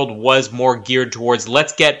Jurassic World was more geared towards,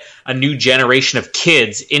 let's get a new generation of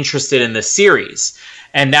kids interested in the series.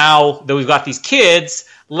 And now that we've got these kids,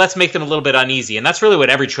 let's make them a little bit uneasy. And that's really what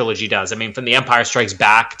every trilogy does. I mean, from The Empire Strikes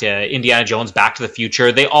Back to Indiana Jones, Back to the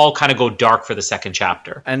Future, they all kind of go dark for the second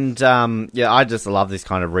chapter. And, I just love this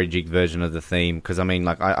kind of rejigged version of the theme, because, I mean,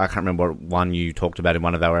 like, I can't remember what one you talked about in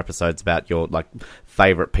one of our episodes about your, like,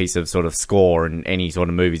 favourite piece of sort of score in any sort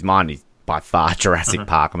of movies. Mine is by far Jurassic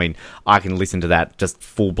Park. I mean, I can listen to that just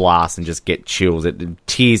full blast and just get chills. It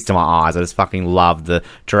tears to my eyes. I just fucking love the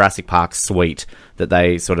Jurassic Park suite that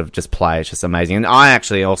they sort of just play. It's just amazing. And I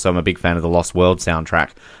actually also am a big fan of the Lost World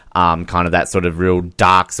soundtrack. Kind of that sort of real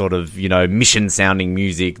dark sort of, mission sounding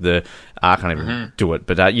music. I can't even do it,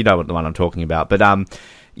 but you know what the one I'm talking about. But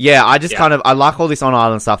I just kind of, I like all this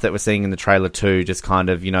on-island stuff that we're seeing in the trailer too, just kind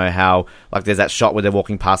of, how, like, there's that shot where they're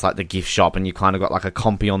walking past, like, the gift shop, and you kind of got, like, a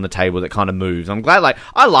compy on the table that kind of moves. I'm glad, like,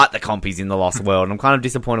 I like the compies in The Lost World, and I'm kind of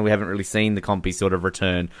disappointed we haven't really seen the compies sort of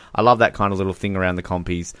return. I love that kind of little thing around the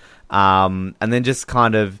compies. And then just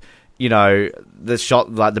kind of, the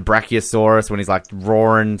shot, like, the Brachiosaurus when he's, like,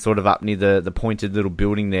 roaring sort of up near the pointed little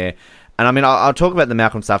building there. And I mean, I'll talk about the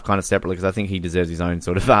Malcolm stuff kind of separately, because I think he deserves his own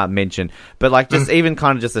sort of mention. But like, just even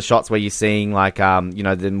kind of just the shots where you're seeing, like, them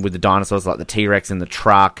with the dinosaurs, like the T-Rex in the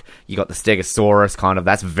truck, you got the Stegosaurus kind of,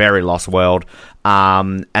 that's very Lost World.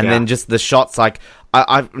 Then just the shots, like,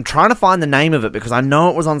 I'm trying to find the name of it because I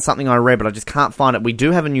know it was on something I read, but I just can't find it. We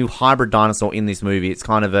do have a new hybrid dinosaur in this movie. It's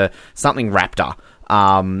kind of a something raptor.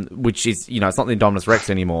 Which is, it's not the Indominus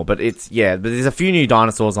Rex anymore, but but there's a few new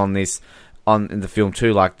dinosaurs on this, in the film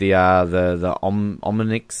too, like the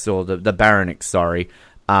Omnix or the Baryonyx, sorry,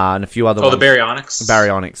 and a few other ones. The Baryonyx.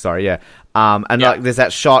 Baryonyx, sorry, yeah. And like there's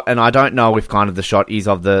that shot, and I don't know if kind of the shot is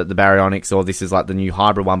of the baryonyx or this is like the new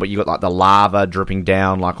hybrid one, but you got like the lava dripping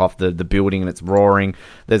down like off the building and it's roaring.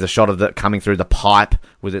 There's a shot of it coming through the pipe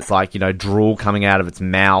with its like, drool coming out of its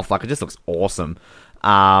mouth. Like it just looks awesome.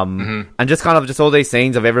 And just kind of just all these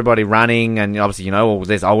scenes of everybody running, and obviously,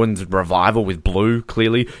 there's Owen's revival with Blue,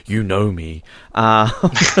 clearly. You know me.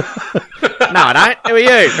 No, I don't. Who are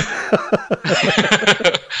you?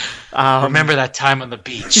 Remember that time on the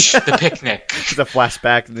beach, the picnic, the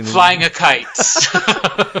flashback, flying a kite,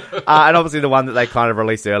 and obviously the one that they kind of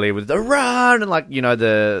released earlier was the run, and like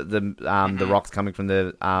the rocks coming from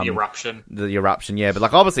the eruption. The eruption, yeah. But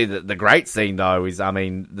like obviously the great scene though is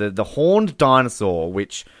the horned dinosaur,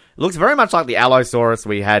 which looks very much like the Allosaurus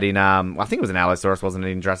we had in I think it was an Allosaurus, wasn't it,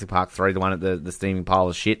 in Jurassic Park 3, the one at the steaming pile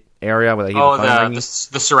of shit area where they hear the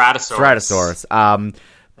Ceratosaurus.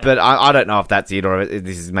 But I don't know if that's it or if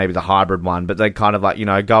this is maybe the hybrid one. But they kind of like,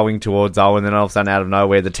 going towards Owen, and then all of a sudden out of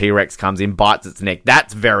nowhere, the T-Rex comes in, bites its neck.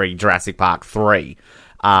 That's very Jurassic Park 3.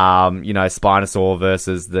 Spinosaur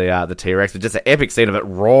versus the T-Rex. But just an epic scene of it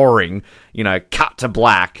roaring, cut to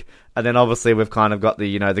black. And then obviously we've kind of got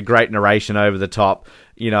the, the great narration over the top,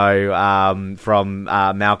 from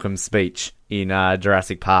Malcolm's speech in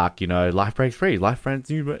Jurassic Park, life breaks free, life finds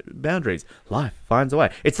new boundaries, life finds a way.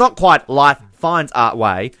 It's not quite life finds art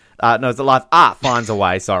way. No, it's life art finds a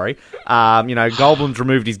way, sorry. Goldblum's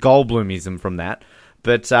removed his Goldblumism from that.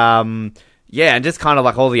 But, yeah, and just kind of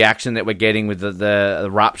like all the action that we're getting with the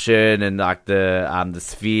eruption and like the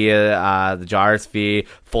sphere, the gyrosphere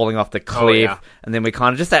falling off the cliff, and then we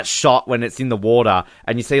kind of just that shot when it's in the water,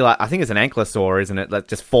 and you see like I think it's an ankylosaur, isn't it? That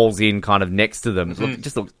just falls in kind of next to them. It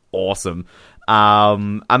just looks awesome. I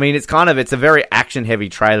mean, it's a very action heavy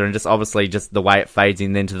trailer, and just obviously just the way it fades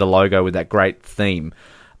in then to the logo with that great theme.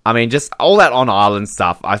 I mean, just all that on-island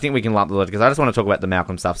stuff, I think we can lump it, because I just want to talk about the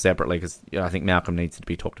Malcolm stuff separately, because I think Malcolm needs to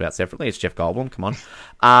be talked about separately. It's Jeff Goldblum, come on.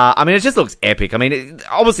 I mean, it just looks epic. I mean,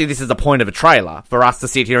 obviously this is the point of a trailer, for us to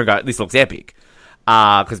sit here and go, this looks epic,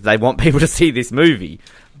 because they want people to see this movie.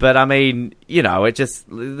 But, I mean, it just...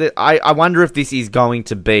 I wonder if this is going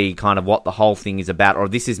to be kind of what the whole thing is about, or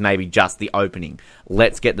this is maybe just the opening.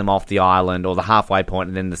 Let's get them off the island, or the halfway point,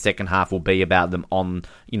 and then the second half will be about them on,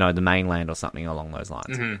 the mainland or something along those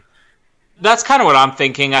lines. Mm-hmm. That's kind of what I'm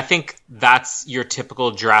thinking. I think that's your typical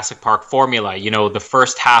Jurassic Park formula. The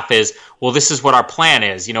first half is, well, this is what our plan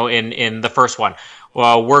is, in the first one.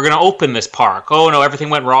 Well, we're going to open this park. Oh, no, everything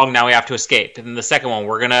went wrong. Now we have to escape. And then the second one,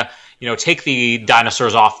 we're going to, take the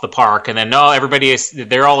dinosaurs off the park. And then, no,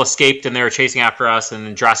 they're all escaped and they're chasing after us. And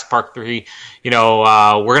then Jurassic Park 3, we're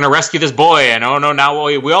going to rescue this boy. And, oh, no, now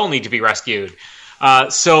we all need to be rescued.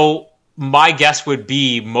 So my guess would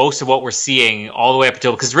be most of what we're seeing all the way up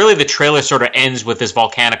until, because really the trailer sort of ends with this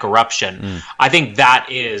volcanic eruption. I think that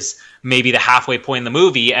is maybe the halfway point in the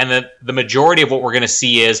movie, and the majority of what we're going to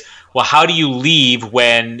see is, well, how do you leave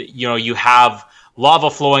when you have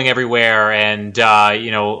lava flowing everywhere and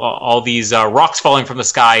all these rocks falling from the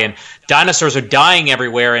sky and dinosaurs are dying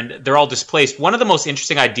everywhere and they're all displaced. One of the most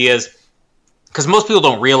interesting ideas, because most people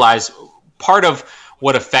don't realize, part of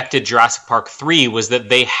what affected Jurassic Park 3 was that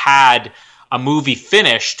they had a movie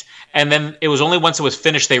finished, and then it was only once it was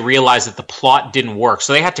finished they realized that the plot didn't work.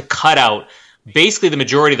 So they had to cut out basically the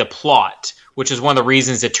majority of the plot, which is one of the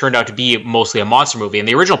reasons it turned out to be mostly a monster movie. And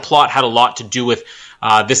the original plot had a lot to do with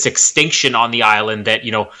this extinction on the island that,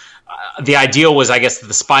 the idea was, I guess, that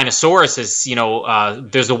the Spinosaurus is,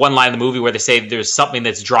 there's the one line in the movie where they say there's something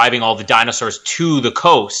that's driving all the dinosaurs to the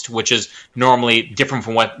coast, which is normally different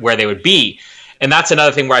from where they would be. And that's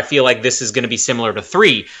another thing where I feel like this is going to be similar to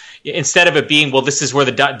 3. Instead of it being, well, this is where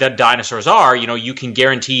the dinosaurs are, you can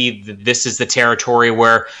guarantee that this is the territory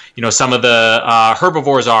where, some of the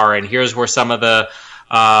herbivores are, and here's where some of the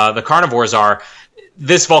carnivores are.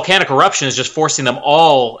 This volcanic eruption is just forcing them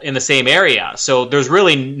all in the same area. So there's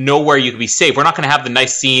really nowhere you can be safe. We're not going to have the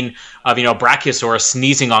nice scene of, Brachiosaurus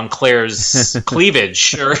sneezing on Claire's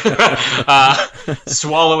cleavage or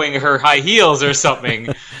swallowing her high heels or something.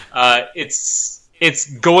 It's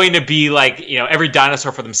going to be like, every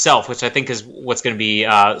dinosaur for themselves, which I think is what's going to be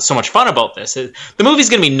so much fun about this. The movie's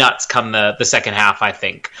going to be nuts come the second half, I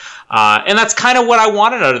think. And that's kind of what I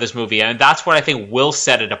wanted out of this movie. And that's what I think will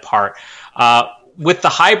set it apart. With the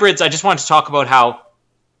hybrids, I just wanted to talk about how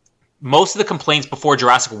most of the complaints before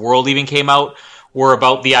Jurassic World even came out were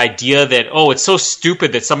about the idea that, oh, it's so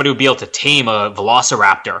stupid that somebody would be able to tame a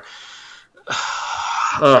velociraptor.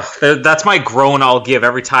 That's my groan I'll give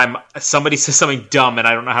every time somebody says something dumb and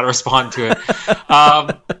I don't know how to respond to it.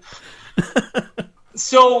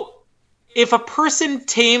 So if a person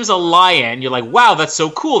tames a lion, you're like, wow, that's so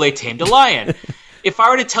cool, they tamed a lion. if I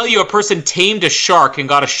were to tell you a person tamed a shark and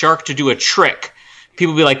got a shark to do a trick,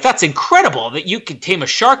 people would be like, that's incredible that you could tame a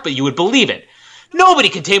shark, but you would believe it. Nobody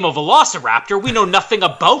can tame a velociraptor. We know nothing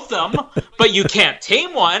about them, but you can't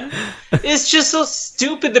tame one. It's just so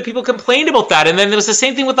stupid that people complained about that. And then there was the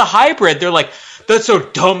same thing with the hybrid. They're like, that's so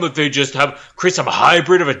dumb that they just create some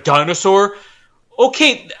hybrid of a dinosaur.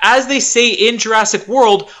 Okay, as they say in Jurassic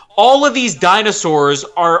World, all of these dinosaurs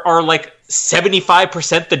are like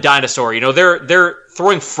 75% the dinosaur. You know, they're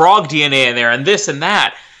throwing frog DNA in there and this and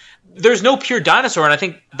that. There's no pure dinosaur, and I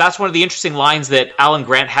think that's one of the interesting lines that Alan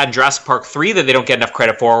Grant had in Jurassic Park 3 that they don't get enough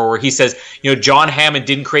credit for, where he says, you know, John Hammond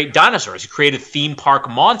didn't create dinosaurs. He created theme park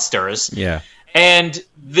monsters. Yeah. And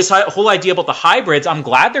this whole idea about the hybrids, I'm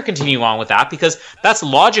glad they're continuing on with that, because that's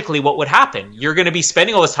logically what would happen. You're going to be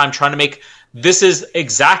spending all this time trying to make this is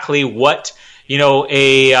exactly what, you know,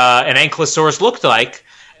 an ankylosaurus looked like.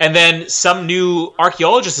 And then some new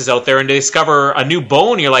archaeologist is out there and they discover a new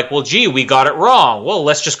bone. And you're like, well, gee, we got it wrong. Well,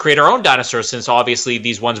 let's just create our own dinosaurs, since obviously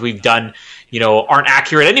these ones we've done, you know, aren't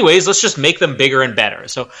accurate anyways. Let's just make them bigger and better.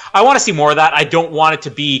 So I want to see more of that. I don't want it to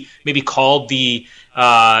be maybe called the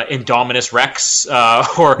Indominus Rex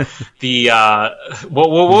or the what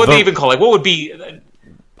would they even call it? What would be?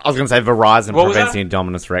 I was going to say Verizon prevents the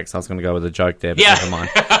Indominus Rex. I was going to go with a joke there, but never mind.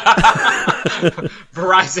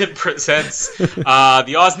 Verizon presents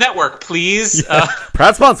the Oz Network, please.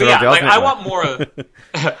 Proud sponsor of the Oz Network. I want more of...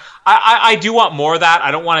 I do want more of that. I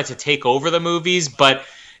don't want it to take over the movies, but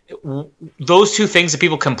those two things that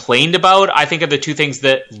people complained about, I think, are the two things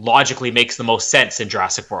that logically makes the most sense in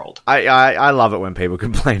Jurassic World. I love it when people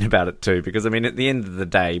complain about it too, because, I mean, at the end of the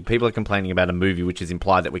day, people are complaining about a movie which is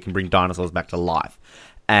implied that we can bring dinosaurs back to life.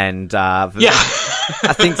 And I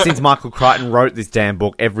think since Michael Crichton wrote this damn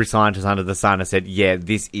book, every scientist under the sun has said, yeah,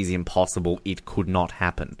 this is impossible. It could not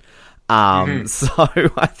happen. So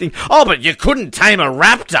I think, but you couldn't tame a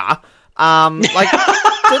raptor.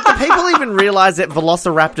 Do people even realize that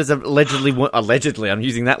velociraptors are allegedly, I'm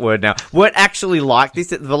using that word now, weren't actually like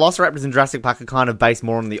this? That the velociraptors in Jurassic Park are kind of based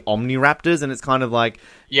more on the omniraptors, and it's kind of like,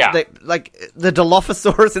 like the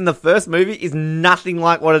Dilophosaurus in the first movie is nothing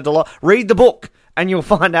like what a read the book, and you'll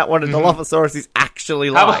find out what a Dilophosaurus is actually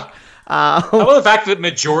like. How about the fact that the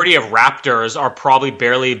majority of raptors are probably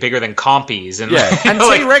barely bigger than compies? And, and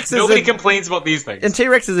T-Rexes nobody complains about these things. And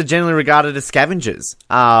T-Rexes are generally regarded as scavengers.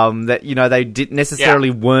 That, you know, they didn't necessarily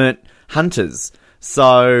weren't hunters.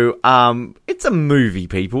 So, it's a movie,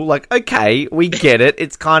 people. Like, okay, we get it.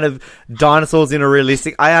 It's kind of dinosaurs in a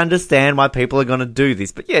realistic... I understand why people are going to do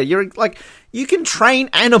this. But yeah, you're like... You can train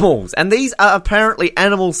animals. And these are apparently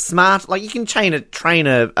animals smart. Like, you can train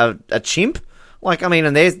a chimp. Like, I mean,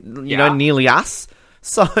 and there's, you know, nearly us.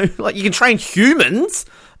 So, like, you can train humans.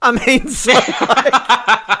 I mean, so,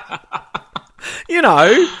 like, you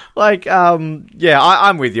know, like,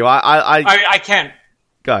 I'm with you. I can't.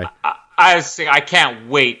 Go. I was saying, I can't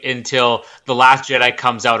wait until The Last Jedi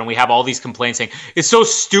comes out and we have all these complaints saying, it's so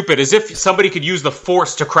stupid, as if somebody could use the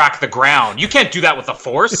Force to crack the ground. You can't do that with the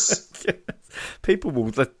Force. People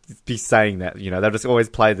will be saying that, you know, they'll just always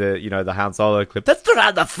play the, you know, the Han Solo clip. That's not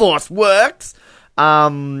how the Force works. You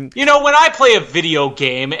know, when I play a video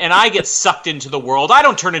game and I get sucked into the world, I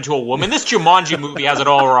don't turn into a woman. This Jumanji movie has it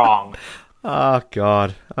all wrong. Oh,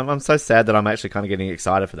 God. I'm so sad that I'm actually kind of getting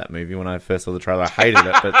excited for that movie. When I first saw the trailer, I hated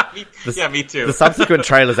it. But me too. The subsequent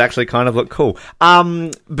trailers actually kind of look cool.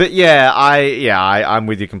 But yeah, I'm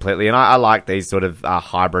with you completely. And I like these sort of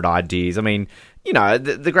hybrid ideas. I mean, you know,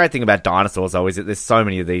 the great thing about dinosaurs, though, is that there's so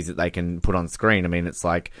many of these that they can put on screen. I mean, it's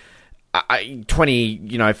like...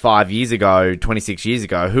 5 years ago, 26 years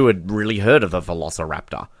ago, who had really heard of a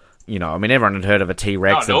velociraptor? You know, I mean, everyone had heard of a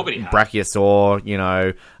T-Rex, a brachiosaur, you know. I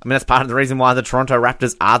mean, that's part of the reason why the Toronto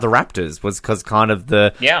Raptors are the Raptors, was because kind of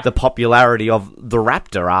the popularity of the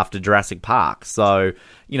raptor after Jurassic Park. So,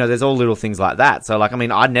 you know, there's all little things like that. So, like, I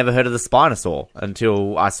mean, I'd never heard of the Spinosaur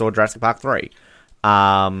until I saw Jurassic Park 3.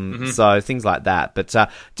 So things like that. But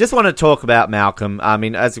just want to talk about Malcolm. I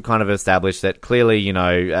mean, as we kind of established that clearly, you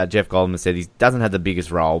know, Jeff Goldblum said he doesn't have the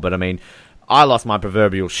biggest role, but I mean, I lost my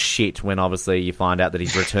proverbial shit when obviously you find out that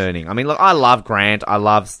he's returning. I mean, look, I love Grant, I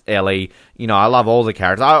love Ellie, you know, I love all the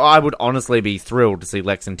characters. I would honestly be thrilled to see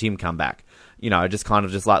Lex and Tim come back. You know, just kind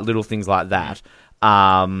of just like little things like that.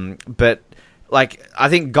 But like, I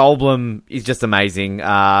think Goldblum is just amazing.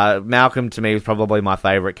 Malcolm to me was probably my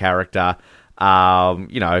favourite character.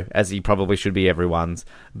 You know, as he probably should be everyone's.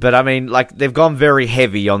 But, I mean, like, they've gone very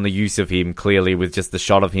heavy on the use of him, clearly, with just the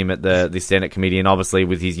shot of him at the Senate committee, and obviously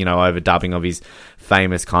with his, you know, overdubbing of his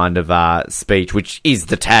famous kind of speech, which is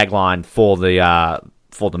the tagline for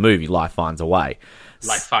the movie, Life Finds a Way.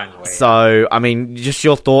 Like, find a way. So, I mean, just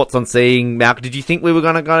your thoughts on seeing Malcolm. Did you think we were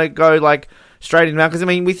going to go like straight in Malcolm? Because, I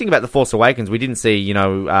mean, we think about The Force Awakens. We didn't see,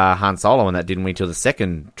 Han Solo in that, didn't we, till the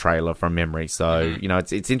second trailer from memory. So,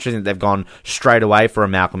 it's interesting that they've gone straight away for a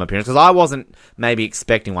Malcolm appearance. Because I wasn't maybe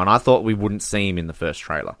expecting one. I thought we wouldn't see him in the first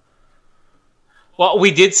trailer. Well,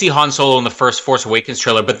 we did see Han Solo in the first Force Awakens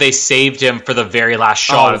trailer, but they saved him for the very last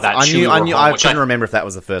shot of that. I couldn't remember if that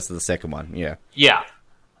was the first or the second one.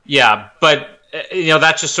 Yeah, but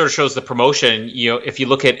that just sort of shows the promotion. If you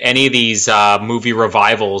look at any of these movie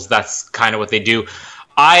revivals, that's kind of what they do.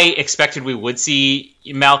 I expected we would see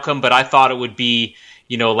Malcolm, but I thought it would be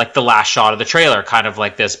like the last shot of the trailer, kind of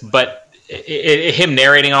like this. But him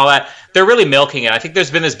narrating and all that, they're really milking it. I think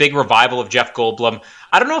there's been this big revival of Jeff Goldblum.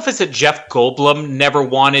 I don't know if it's that Jeff Goldblum never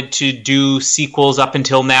wanted to do sequels up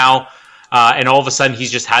until now, and all of a sudden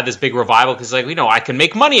he's just had this big revival because, I can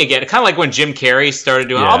make money again. Kind of like when Jim Carrey started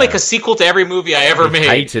doing, I'll make a sequel to every movie I ever made.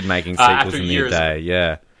 Hated making sequels in the day,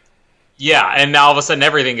 yeah. Yeah, and now all of a sudden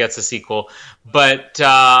everything gets a sequel. But,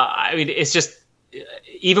 it's just,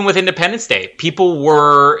 even with Independence Day, people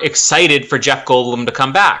were excited for Jeff Goldblum to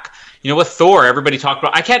come back. With Thor, everybody talked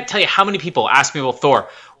about... I can't tell you how many people asked me about Thor.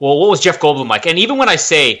 Well, what was Jeff Goldblum like? And even when I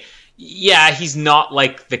say, yeah, he's not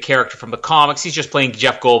like the character from the comics, he's just playing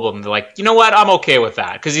Jeff Goldblum, they're like, you know what? I'm okay with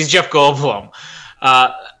that, because he's Jeff Goldblum.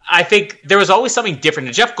 I think there was always something different.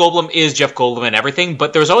 And Jeff Goldblum is Jeff Goldblum and everything,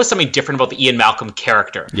 but there was always something different about the Ian Malcolm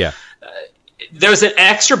character. Yeah. There's an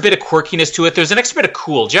extra bit of quirkiness to it. There's an extra bit of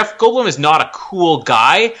cool. Jeff Goldblum is not a cool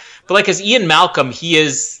guy, but as Ian Malcolm, he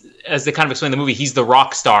is, as they kind of explain in the movie, he's the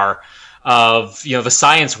rock star of the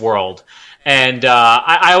science world. And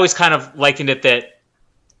I always kind of likened it that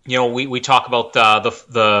we talk about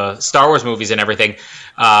the Star Wars movies and everything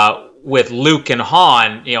with Luke and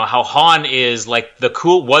Han. How Han is like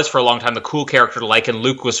was for a long time the cool character to like, and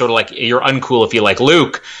Luke was sort of like, you're uncool if you like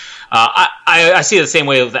Luke. I see it the same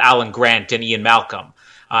way with Alan Grant and Ian Malcolm.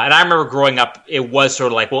 And I remember growing up, it was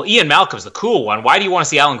sort of like, well, Ian Malcolm's the cool one. Why do you want to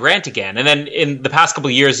see Alan Grant again? And then in the past couple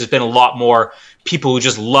of years, there's been a lot more people who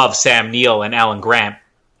just love Sam Neill and Alan Grant.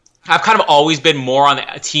 I've kind of always been more on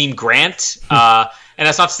Team Grant. And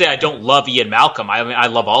that's not to say I don't love Ian Malcolm. I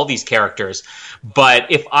love all these characters. But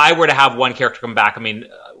if I were to have one character come back,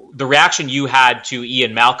 the reaction you had to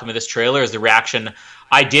Ian Malcolm in this trailer is the reaction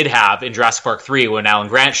I did have in Jurassic Park 3 when Alan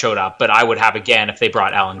Grant showed up, but I would have again if they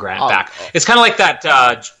brought Alan Grant back. It's kind of like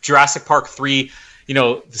that Jurassic Park 3,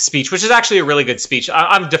 the speech, which is actually a really good speech.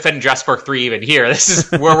 I'm defending Jurassic Park 3 even here. This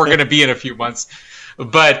is where we're going to be in a few months.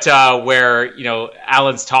 But where,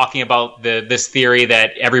 Alan's talking about this theory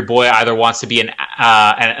that every boy either wants to be an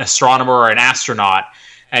astronomer or an astronaut.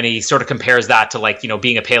 And he sort of compares that to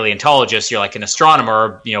being a paleontologist. You're like an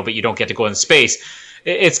astronomer, but you don't get to go in space.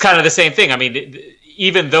 It's kind of the same thing.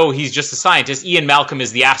 Even though he's just a scientist, Ian Malcolm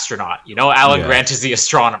is the astronaut. Alan Grant is the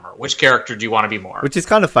astronomer. Which character do you want to be more? Which is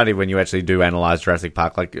kind of funny when you actually do analyze Jurassic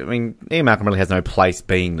Park. Ian Malcolm really has no place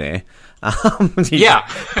being there. Yeah,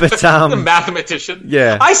 but the mathematician.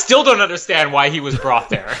 Yeah, I still don't understand why he was brought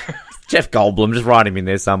there. Jeff Goldblum, just write him in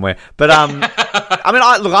there somewhere. But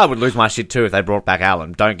I would lose my shit too if they brought back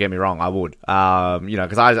Alan. Don't get me wrong, I would.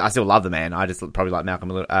 Because I still love the man. I just probably like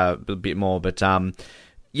Malcolm a bit more. But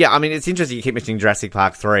it's interesting you keep mentioning Jurassic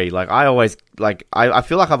Park 3. I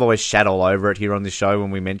feel like I've always shat all over it here on this show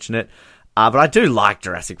when we mention it. But I do like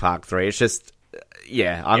Jurassic Park 3. It's just,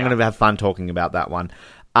 I'm going to have fun talking about that one.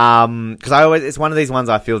 Because it's one of these ones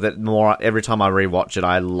I feel that more every time I rewatch it,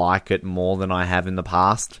 I like it more than I have in the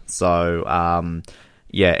past. So,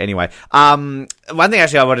 anyway. One thing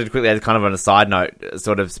actually I wanted to quickly add, kind of on a side note,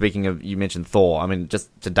 sort of speaking of, you mentioned Thor. Just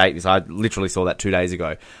to date this, I literally saw that 2 days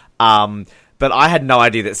ago. But I had no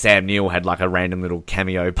idea that Sam Neill had a random little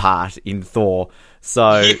cameo part in Thor.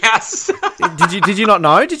 So, yes. Did you not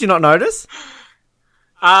know? Did you not notice?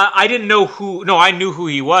 I didn't know who... No, I knew who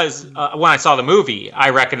he was when I saw the movie.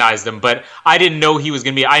 I recognized him, but I didn't know he was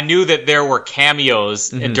going to be... I knew that there were cameos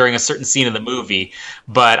during a certain scene in the movie,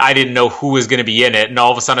 but I didn't know who was going to be in it. And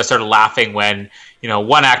all of a sudden I started laughing when,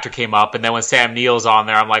 one actor came up, and then when Sam Neill's on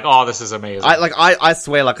there, I'm like, oh, this is amazing. I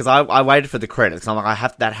swear, because I waited for the credits, and I'm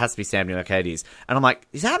like, that has to be Sam Neill. Okay, it is. And I'm like,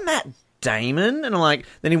 is that Matt Damon? And I'm like,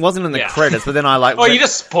 then he wasn't in the credits, but then I like... Oh, you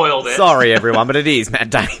just spoiled it. Sorry, everyone, but it is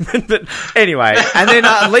Matt Damon. But anyway, and then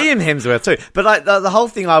Liam Hemsworth too. But the whole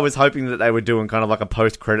thing, I was hoping that they would do in kind of like a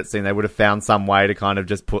post-credit scene, they would have found some way to kind of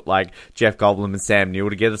just put Jeff Goldblum and Sam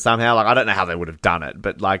Neill together somehow. I don't know how they would have done it,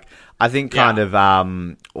 but I think kind of,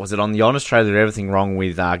 was it on the Honest Trailer, Everything Wrong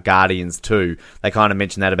with Guardians 2? They kind of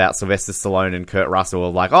mentioned that about Sylvester Stallone and Kurt Russell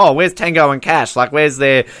of like, oh, where's Tango and Cash? Like, where's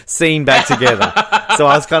their scene back together? So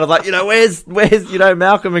I was kind of like, where's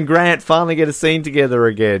Malcolm and Grant finally get a scene together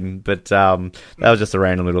again? But that was just a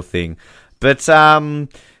random little thing. But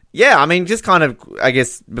yeah, I mean, just kind of, I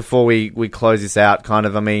guess, before we close this out, kind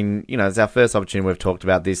of, I mean, it's our first opportunity we've talked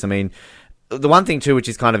about this. I mean, the one thing, too, which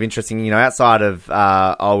is kind of interesting, outside of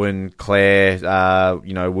Owen, Claire,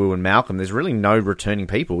 Wu and Malcolm, there's really no returning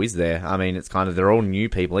people, is there? I mean, it's kind of, they're all new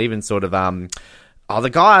people, even sort of, the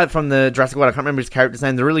guy from the Jurassic World, I can't remember his character's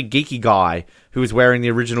name, the really geeky guy who was wearing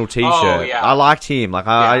the original T-shirt. Oh, yeah. I liked him. Like,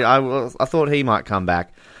 I thought he might come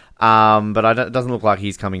back, but it doesn't look like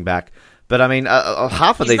he's coming back. But, I mean,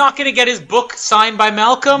 half of these... He's not going to get his book signed by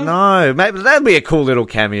Malcolm? No, maybe that'd be a cool little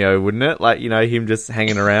cameo, wouldn't it? Like, him just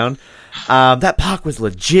hanging around. That park was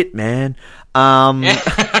legit, man.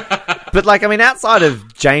 But, like, I mean, outside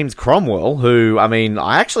of James Cromwell, who, I mean,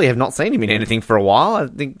 I actually have not seen him in anything for a while. I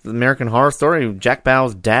think the American Horror Story, Jack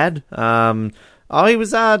Bauer's dad. He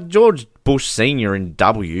was George Bush Sr. in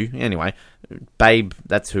W. Anyway, Babe,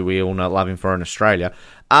 that's who we all love him for in Australia.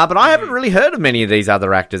 But I haven't really heard of many of these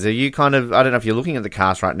other actors. Are you kind of... I don't know if you're looking at the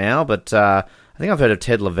cast right now, but I think I've heard of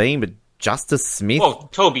Ted Levine, but Justice Smith... Well,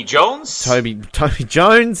 Toby Jones? Toby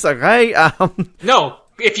Jones, okay. No,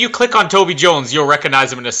 if you click on Toby Jones, you'll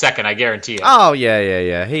recognize him in a second, I guarantee it. Oh,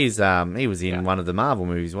 yeah. He was in one of the Marvel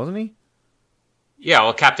movies, wasn't he? Yeah,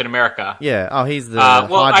 well, Captain America. Yeah, he's the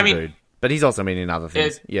Hydra dude. But he's also been in other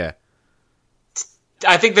things, yeah.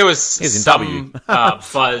 I think there was some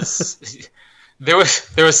buzz... There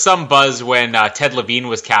was some buzz when Ted Levine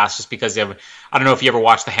was cast, just because I don't know if you ever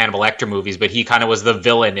watched the Hannibal Lecter movies, but he kind of was the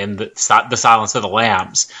villain in the Silence of the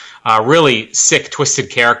Lambs. Really sick, twisted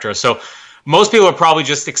character. So most people are probably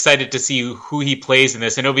just excited to see who he plays in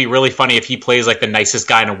this, and it'll be really funny if he plays like the nicest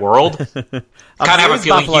guy in the world. Kind of have a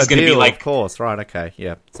feeling he's going to be like, of course, right? Okay,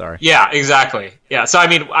 yeah, sorry. Yeah, exactly. Yeah, so I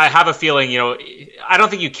mean, I have a feeling, I don't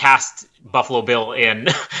think you cast Buffalo Bill in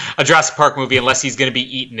a Jurassic Park movie unless he's going to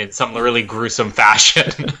be eaten in some really gruesome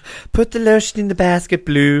fashion. Put the lotion in the basket,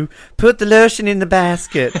 Blue. Put the lotion in the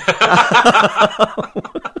basket.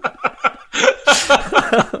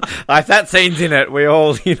 If that scene's in it, we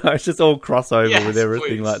all, it's just all crossover with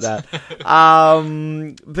everything please. Like that.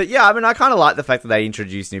 But yeah, I mean, I kind of like the fact that they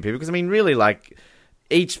introduce new people because, I mean, really, like,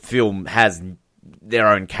 each film has their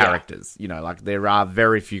own characters, like there are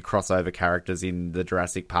very few crossover characters in the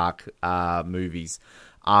Jurassic Park movies,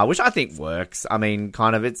 which I think works. I mean,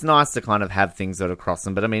 kind of, it's nice to kind of have things that are cross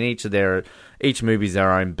them, but I mean, each movie's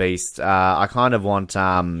their own beast. I kind of want...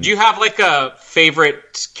 Do you have like a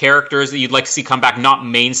favorite characters that you'd like to see come back? Not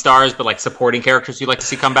main stars, but like supporting characters you'd like to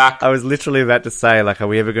see come back? I was literally about to say, like, are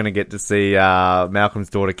we ever going to get to see Malcolm's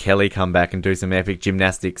daughter Kelly come back and do some epic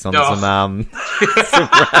gymnastics on some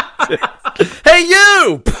Hey,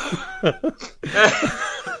 you!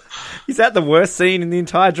 Is that the worst scene in the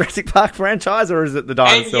entire Jurassic Park franchise, or is it the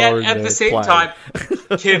dinosaur? And yet, at the same time,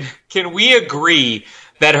 can we agree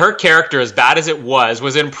that her character, as bad as it was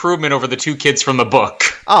an improvement over the two kids from the book?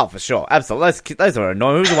 Oh, for sure. Absolutely. Those are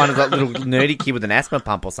annoying. Who was the one, that little nerdy kid with an asthma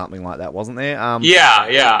pump or something like that, wasn't there?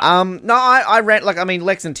 Yeah. No, I rant, like, I mean,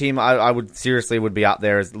 Lex and Tim, I would be up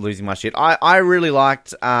there as losing my shit. I really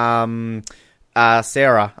liked,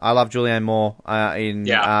 Sarah. I love Julianne Moore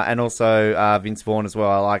and also Vince Vaughn as well.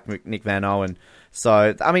 I like Nick Van Owen.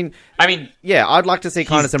 So I mean, yeah, I'd like to see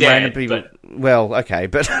kind of some random people. But... Well, okay,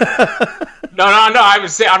 but no. I'm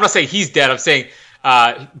not saying he's dead. I'm saying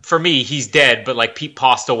for me, he's dead. But like Pete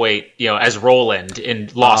Postlewaite, as Roland in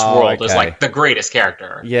Lost World is like the greatest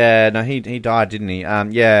character. Yeah, no, he died, didn't he?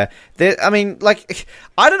 Yeah. I mean, like,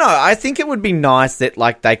 I don't know. I think it would be nice that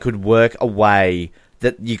like they could work a way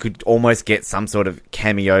that you could almost get some sort of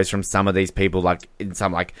cameos from some of these people, like, in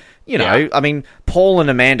some, like, I mean, Paul and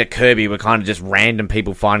Amanda Kirby were kind of just random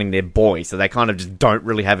people finding their boy, so they kind of just don't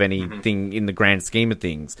really have anything in the grand scheme of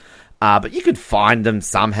things. But you could find them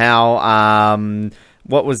somehow.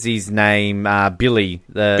 What was his name? Billy.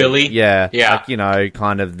 Billy? Yeah. Like,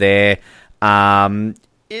 kind of there. I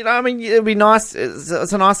mean, it'd be nice. It's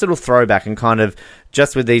a nice little throwback, and kind of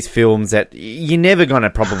just with these films that you're never going to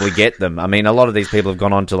probably get them. I mean, a lot of these people have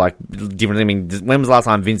gone on to like different. I mean, when was the last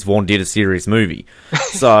time Vince Vaughn did a serious movie?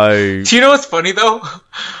 So, do you know what's funny though?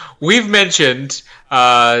 We've mentioned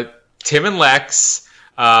Tim and Lex,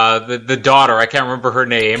 the daughter. I can't remember her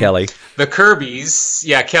name. Kelly. The Kirbys.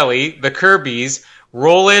 Yeah, Kelly. The Kirbys.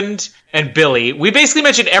 Roland and Billy. We basically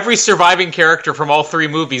mentioned every surviving character from all three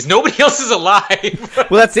movies. Nobody else is alive.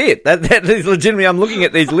 Well, that's it. That is legitimately. I'm looking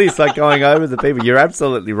at these lists, like going over the people. You're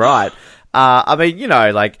absolutely right. I mean, you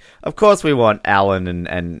know, like, of course we want Alan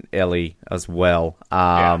and Ellie as well.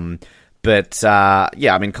 But,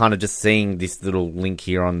 yeah, I mean, kind of just seeing this little link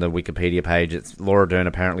here on the Wikipedia page, it's Laura Dern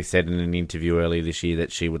apparently said in an interview earlier this year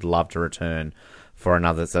that she would love to return for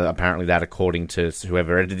another. So apparently that, according to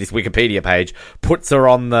whoever edited this Wikipedia page, puts her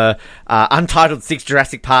on the untitled 6th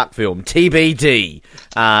Jurassic Park film, TBD,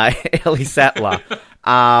 Ellie Sattler.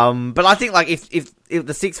 But I think, like, if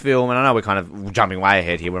the 6th film, and I know we're kind of jumping way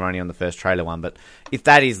ahead here, we're only on the first trailer one, but if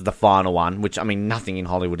that is the final one, which, I mean, nothing in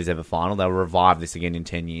Hollywood is ever final, they'll revive this again in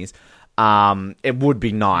 10 years, it would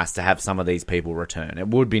be nice to have some of these people return. It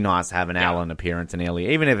would be nice to have an Alan appearance and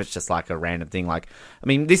Ellie, even if it's just like a random thing. Like, I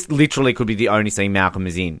mean, this literally could be the only scene Malcolm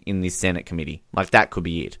is in this Senate committee. Like, that could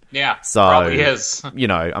be it. Yeah, so, probably is. You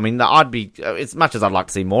know, I mean, I'd be, as much as I'd like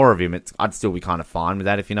to see more of him, I'd still be kind of fine with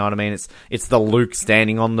that, if you know what I mean. It's the Luke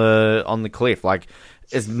standing on the cliff. Like,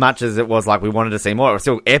 as much as it was like we wanted to see more, it was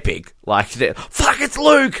still epic. Like, fuck, it's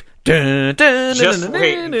Luke! Dun, dun, just dun,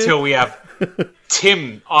 wait dun, until we have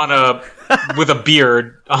Tim with a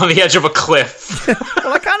beard on the edge of a cliff.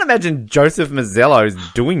 Well, I can't imagine Joseph Mazzello's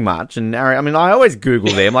doing much. And I mean, I always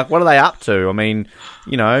Google them. Like, what are they up to? I mean,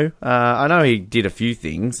 you know, I know he did a few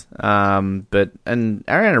things. And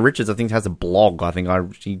Ariana Richards, I think, has a blog. I think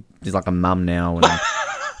she's like a mum now. And not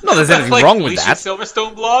that there's anything like wrong with Alicia that.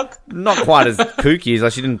 Silverstone blog? Not quite as kooky as,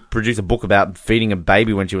 like, she didn't produce a book about feeding a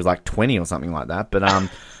baby when she was like 20 or something like that. But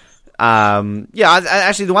yeah,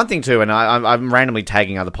 actually, the one thing too, and I'm randomly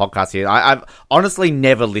tagging other podcasts here. I've honestly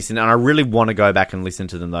never listened, and I really want to go back and listen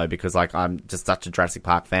to them though, because like I'm just such a Jurassic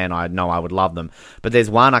Park fan. I know I would love them. But there's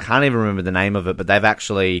one, I can't even remember the name of it, but they've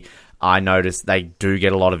actually, I noticed they do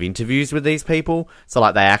get a lot of interviews with these people. So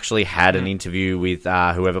like they actually had an interview with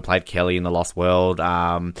whoever played Kelly in The Lost World.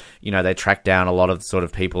 You know, they tracked down a lot of sort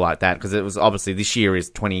of people like that, because it was obviously this year is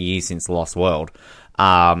 20 years since The Lost World.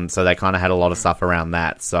 So they kind of had a lot of stuff around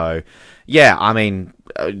that. So, yeah, I mean,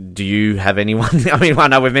 do you have anyone? I mean, I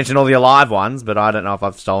know we've mentioned all the alive ones, but I don't know if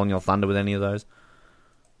I've stolen your thunder with any of those.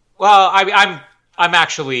 Well, I'm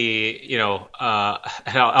actually, you know,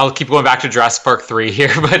 I'll keep going back to Jurassic Park 3 here,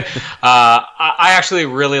 but I actually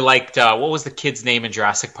really liked, what was the kid's name in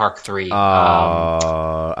Jurassic Park 3?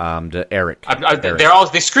 Eric.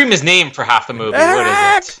 They scream his name for half the movie. Eric!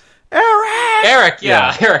 What is it? Eric,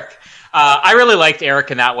 yeah. Eric. I really liked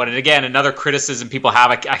Eric in that one. And again, another criticism people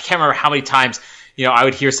have, I can't remember how many times, you know, I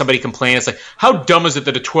would hear somebody complain. It's like, how dumb is it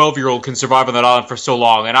that a 12-year-old can survive on that island for so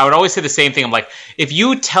long? And I would always say the same thing. I'm like, if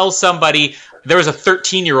you tell somebody there was a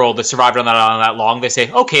 13-year-old that survived on that island that long, they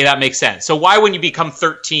say, okay, that makes sense. So why when you become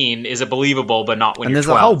 13 is it believable, but not when you're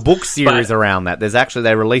 12? And there's a whole book series around that. There's actually,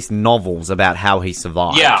 they released novels about how he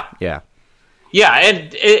survived. Yeah. And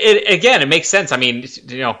it makes sense. I mean,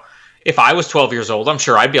 you know, if I was 12 years old, I'm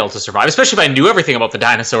sure I'd be able to survive, especially if I knew everything about the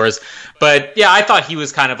dinosaurs. But yeah, I thought he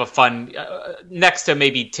was kind of a fun, next to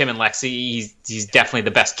maybe Tim and Lexi, he's definitely the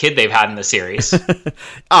best kid they've had in the series.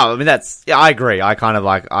 I mean, I agree. I kind of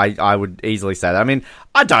like, I would easily say that. I mean,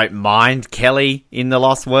 I don't mind Kelly in The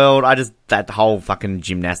Lost World. That whole fucking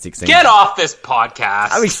gymnastics scene. Get off this podcast.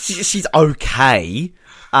 I mean, she's okay.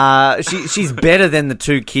 She's better than the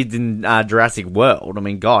two kids in Jurassic World. I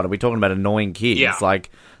mean, God, are we talking about annoying kids? Yeah. Like,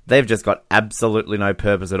 they've just got absolutely no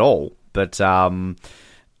purpose at all. But,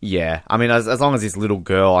 yeah. I mean, as long as this little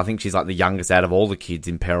girl, I think she's like the youngest out of all the kids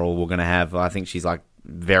in peril we're going to have. I think she's like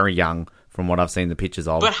very young from what I've seen the pictures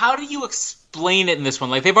of. But how do you explain it in this one?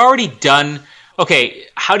 Like, they've already done... Okay,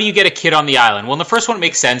 how do you get a kid on the island? Well, in the first one, it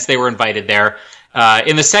makes sense. They were invited there.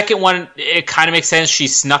 In the second one, it kind of makes sense. She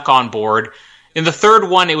snuck on board. In the third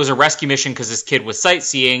one, it was a rescue mission because this kid was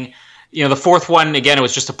sightseeing. You know, the fourth one, again, it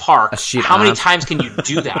was just a park. How many times can you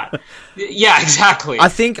do that? Yeah, exactly. I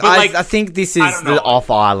think this is the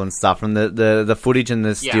off-island stuff. From the footage and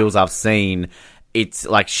the stills I've seen, it's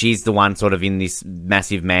like she's the one sort of in this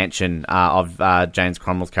massive mansion of James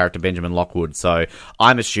Cromwell's character, Benjamin Lockwood. So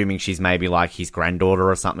I'm assuming she's maybe like his granddaughter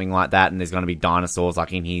or something like that, and there's going to be dinosaurs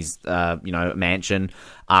like in his, mansion.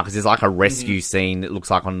 Because there's like a rescue scene that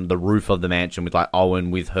looks like on the roof of the mansion with like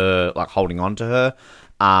Owen with her, like holding on to her.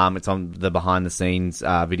 It's on the behind the scenes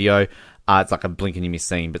video. It's like a blink and you miss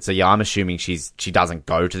scene. But so yeah, I'm assuming she doesn't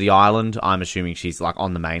go to the island. I'm assuming she's like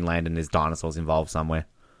on the mainland and there's dinosaurs involved somewhere.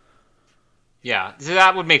 Yeah, so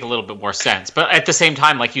that would make a little bit more sense. But at the same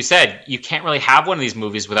time, like you said, you can't really have one of these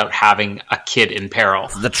movies without having a kid in peril.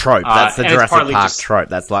 The trope. That's the Jurassic Park trope.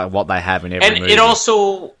 That's like what they have in every movie.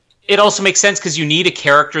 it also makes sense because you need a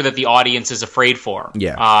character that the audience is afraid for.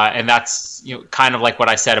 Yeah. And that's kind of like what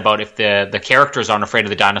I said about if the characters aren't afraid of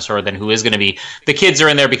the dinosaur, then who is going to be? The kids are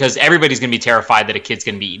in there because everybody's going to be terrified that a kid's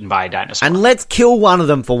going to be eaten by a dinosaur. And let's kill one of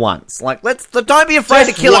them for once. Like, don't be afraid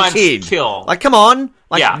to kill a kid. Like, come on.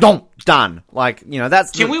 Like, done. Like,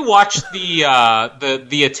 that's... Can we watch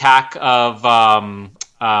the attack of...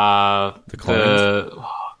 the clones?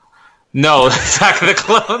 No, Attack of the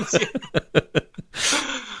Clones.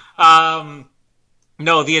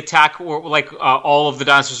 No, the attack, like all of the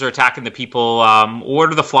dinosaurs are attacking the people. What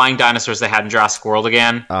are the flying dinosaurs they had in Jurassic World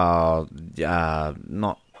again? Not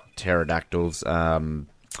pterodactyls.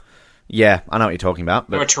 Yeah, I know what you're talking about.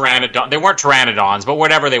 But... They weren't pteranodons, but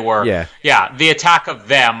whatever they were. Yeah. The attack of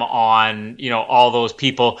them on all those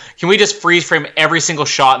people. Can we just freeze frame every single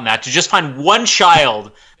shot in that to just find one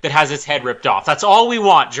child that has its head ripped off? That's all we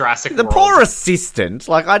want, Jurassic World. The poor assistant.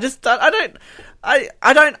 Like, I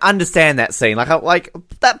don't understand that scene. Like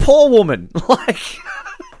that poor woman. Like,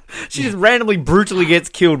 she just randomly, brutally gets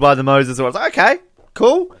killed by the Moses. I was like, okay,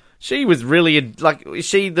 cool. She was really, is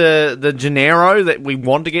she the Gennaro that we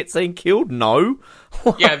want to get seen killed? No.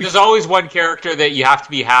 Yeah, there's always one character that you have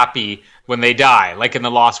to be happy when they die, like in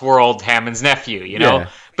The Lost World, Hammond's nephew, Yeah.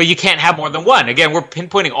 But you can't have more than one. Again, we're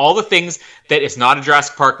pinpointing all the things that it's not a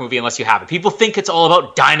Jurassic Park movie unless you have it. People think it's all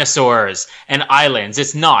about dinosaurs and islands.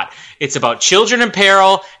 It's not. It's about children in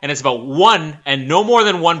peril, and it's about one and no more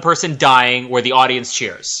than one person dying where the audience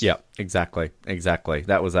cheers. Yeah, exactly.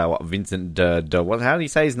 That was Vincent how do you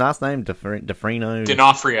say his last name?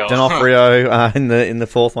 D'Onofrio. D'Onofrio in the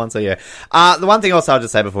fourth one. So yeah. The one thing also I'll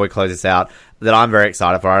just say before we close this out that I'm very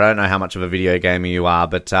excited for. I don't know how much of a video gamer you are,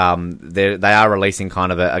 but they are releasing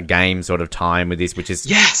kind of a game sort of time with this, which is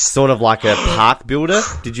sort of like a park builder.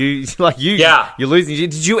 Did you you're losing?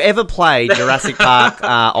 Did you ever play Jurassic Park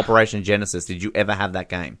Operation Genesis? Did you ever have that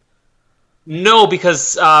game? No,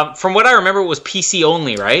 because from what I remember, it was PC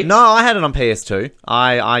only, right? No, I had it on PS2.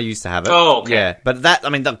 I used to have it. Oh, okay. Yeah, but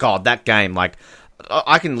that game, like,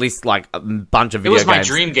 I can list like a bunch of video games. It was my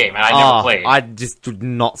dream game, and I never played. I just did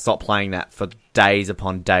not stop playing that for days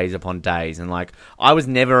upon days upon days, and like I was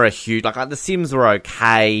never a huge like the Sims were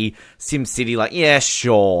okay, SimCity like yeah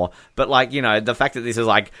sure, but like the fact that this was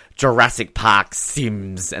like Jurassic Park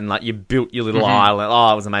Sims and like you built your little island,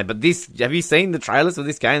 it was amazing. But this, have you seen the trailers for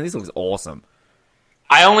this game? This looks awesome.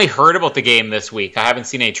 I only heard about the game this week. I haven't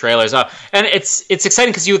seen any trailers. And it's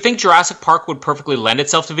exciting because you would think Jurassic Park would perfectly lend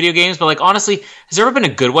itself to video games, but like honestly, has there ever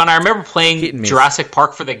been a good one? I remember playing Jurassic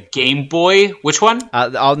Park for the Game Boy. Which one?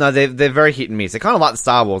 No, they're very hit and miss. They're kind of like the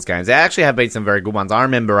Star Wars games. There actually have been some very good ones. I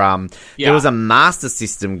remember there was a Master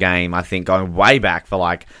System game, I think, going way back for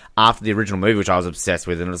like after the original movie, which I was obsessed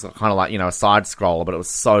with, and it was kind of like, a side scroller, but it was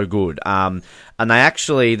so good. And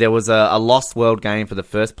there was a Lost World game for the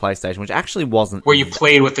first PlayStation, which actually wasn't... Where you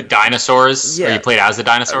played with the dinosaurs? Yeah. Or you played as the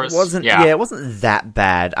dinosaurs? It wasn't that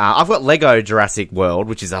bad. I've got Lego Jurassic World,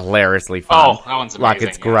 which is hilariously fun. Oh, that one's amazing. Like,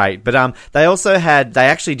 it's great. But they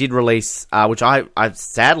actually did release, which I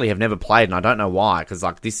sadly have never played, and I don't know why, because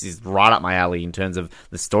like this is right up my alley in terms of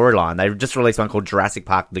the storyline. They just released one called Jurassic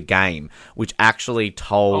Park The Game, which actually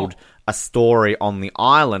told... a story on the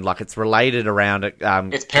island, like it's related around it.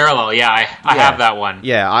 It's parallel, I have that one.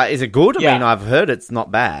 Yeah, is it good? I mean, I've heard it's not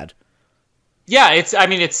bad. Yeah,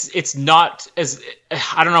 it's not as,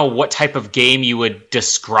 I don't know what type of game you would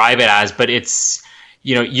describe it as, but it's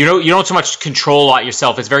you don't so much control it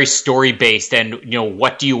yourself. It's very story based, and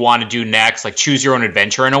what do you want to do next? Like choose your own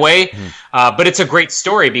adventure in a way. But it's a great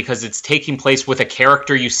story because it's taking place with a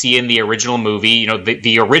character you see in the original movie.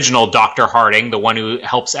 The original Dr. Harding, the one who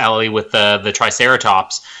helps Ellie with the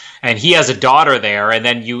Triceratops, and he has a daughter there. And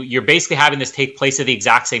then you're basically having this take place at the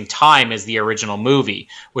exact same time as the original movie,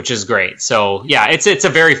 which is great. So yeah, it's a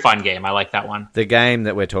very fun game. I like that one. The game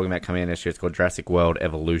that we're talking about coming in next year is called Jurassic World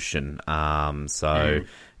Evolution.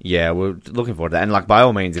 Yeah, we're looking forward to that. And like, by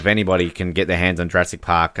all means, if anybody can get their hands on Jurassic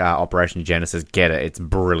Park Operation Genesis, get it. It's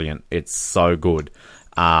brilliant. It's so good.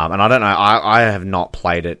 And I don't know, I have not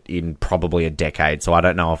played it in probably a decade, so I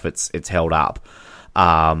don't know if it's held up.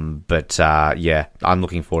 But I'm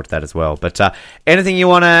looking forward to that as well. But anything you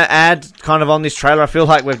want to add kind of on this trailer? I feel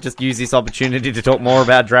like we've just used this opportunity to talk more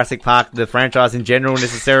about Jurassic Park, the franchise in general,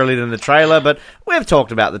 necessarily than the trailer, but we've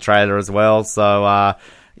talked about the trailer as well. So,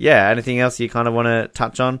 anything else you kind of want to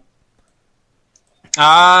touch on?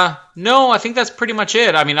 No, I think that's pretty much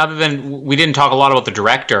it. I mean, other than we didn't talk a lot about the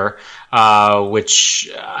director,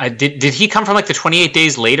 which did he come from like the 28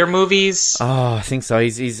 Days Later movies? Oh, I think so.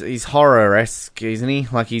 He's horror-esque, isn't he?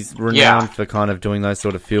 Like, he's renowned for kind of doing those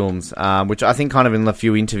sort of films, which I think kind of in the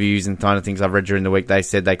few interviews and kind of things I've read during the week, they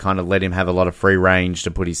said they kind of let him have a lot of free range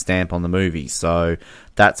to put his stamp on the movie. So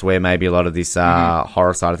that's where maybe a lot of this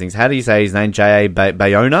horror side of things. How do you say his name? J.A.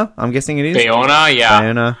 Bayona, I'm guessing it is? Bayona, yeah.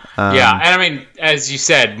 Bayona. Yeah, and I mean, as you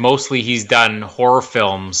said, mostly he's done horror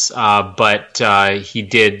films, but he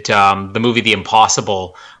did the movie The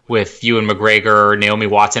Impossible with Ewan McGregor, Naomi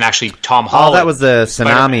Watts, and actually Tom Holland. Oh, that was the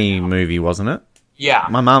tsunami movie, wasn't it? Yeah.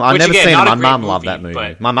 My mum, I've never seen it. My mum loved that movie.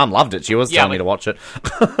 But my mum loved it. She was telling me to watch it.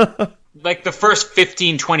 Like the first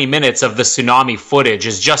 15, 20 minutes of the tsunami footage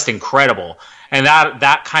is just incredible. And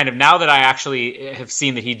that kind of, now that I actually have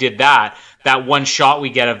seen that he did that one shot we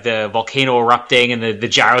get of the volcano erupting and the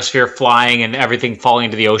gyrosphere flying and everything falling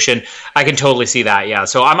into the ocean, I can totally see that, yeah.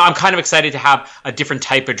 So I'm kind of excited to have a different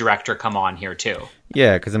type of director come on here too.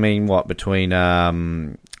 Yeah, because I mean, between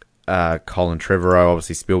Colin Trevorrow,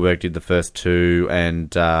 obviously Spielberg did the first two,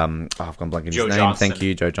 and I've gone blanking his name. Johnson. Thank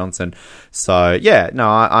you, Joe Johnson. So yeah, no,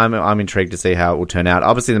 I'm intrigued to see how it will turn out.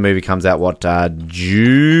 Obviously, the movie comes out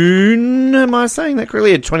June? Am I saying that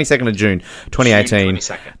correctly? 22nd of June, 2018. June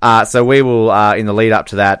 22nd. So we will in the lead up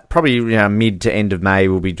to that, probably mid to end of May,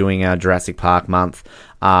 we'll be doing our Jurassic Park month.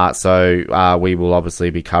 So we will obviously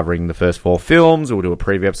be covering the first 4 films. We'll do a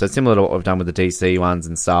preview episode similar to what we've done with the DC ones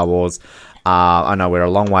and Star Wars. I know we're a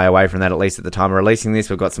long way away from that, at least at the time of releasing this.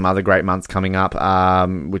 We've got some other great months coming up,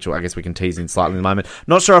 which I guess we can tease in slightly in a moment.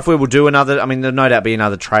 Not sure if we will do another, I mean, there'll no doubt be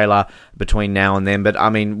another trailer between now and then, but I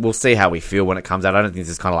mean, we'll see how we feel when it comes out. I don't think this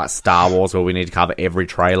is kind of like Star Wars where we need to cover every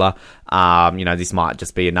trailer. This might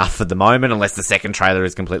just be enough for the moment, unless the second trailer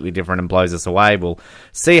is completely different and blows us away. We'll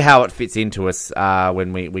see how it fits into us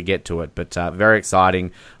when we get to it, but very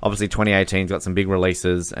exciting. Obviously, 2018's got some big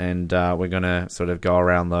releases, and we're going to sort of go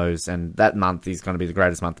around those, and that month is going to be the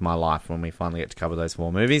greatest month of my life when we finally get to cover those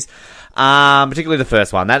 4 movies, particularly the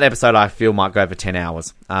first one. That episode I feel might go for 10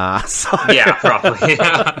 hours. Yeah, probably.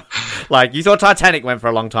 Like, you saw Titanic went for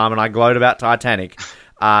a long time, and I glowed about Titanic.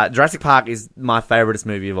 Jurassic Park is my favoritist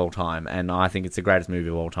movie of all time, and I think it's the greatest movie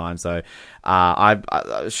of all time. So, I'm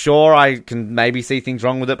sure I can maybe see things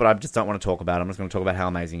wrong with it, but I just don't want to talk about it. I'm just going to talk about how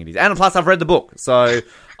amazing it is. And plus, I've read the book, so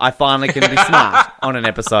I finally can be smart on an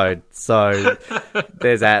episode. So,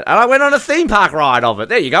 there's that. And I went on a theme park ride of it.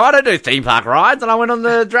 There you go. I don't do theme park rides, and I went on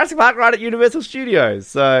the Jurassic Park ride at Universal Studios.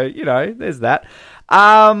 So, there's that.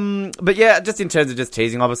 But yeah, just in terms of just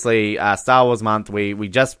teasing, obviously, Star Wars month, we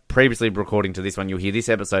just previously recording to this one, you'll hear this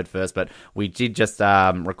episode first, but we did just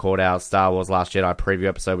record our Star Wars Last Jedi preview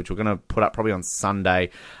episode, which we're going to put up probably on Sunday,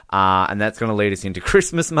 and that's going to lead us into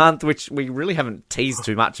Christmas month, which we really haven't teased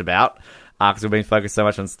too much about, because we've been focused so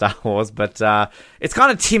much on Star Wars, but it's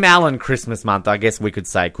kind of Tim Allen Christmas month, I guess we could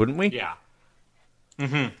say, couldn't we? Yeah.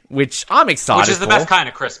 Mm-hmm. Which I'm excited for. Which is the best kind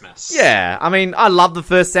of Christmas. Yeah, I mean, I love the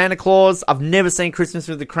first Santa Claus. I've never seen Christmas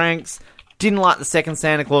with the Cranks. Didn't like the second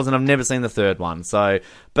Santa Claus, and I've never seen the third one. So,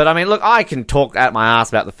 but I mean, look, I can talk at my ass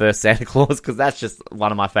about the first Santa Claus because that's just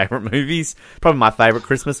one of my favourite movies. Probably my favourite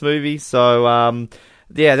Christmas movie. So,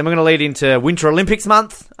 yeah, then we're going to lead into Winter Olympics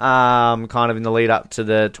month, kind of in the lead up to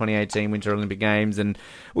the 2018 Winter Olympic Games, and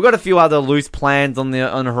we've got a few other loose plans on the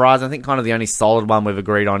horizon. I think kind of the only solid one we've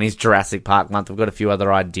agreed on is Jurassic Park month. We've got a few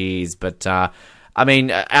other ideas, but I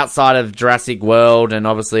mean, outside of Jurassic World, and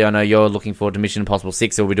obviously I know you're looking forward to Mission Impossible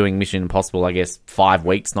 6, so we'll be doing Mission Impossible, I guess, 5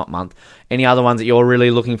 weeks, not month. Any other ones that you're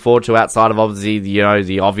really looking forward to outside of, obviously,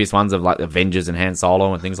 the obvious ones of like Avengers and Han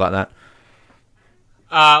Solo and things like that?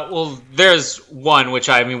 Well, there's one, which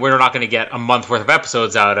I mean, we're not going to get a month worth of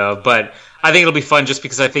episodes out of, but I think it'll be fun just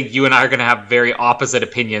because I think you and I are going to have very opposite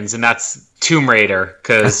opinions, and that's Tomb Raider,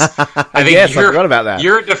 because I think yes, I forgot about that.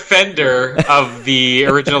 You're a defender of the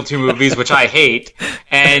original 2 movies, which I hate,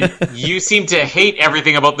 and you seem to hate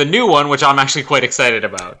everything about the new one, which I'm actually quite excited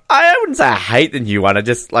about. I wouldn't say I hate the new one.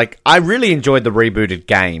 I really enjoyed the rebooted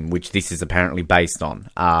game, which this is apparently based on.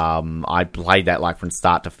 I played that like from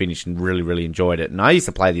start to finish and really, really enjoyed it. And I used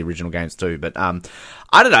to play the original games too, but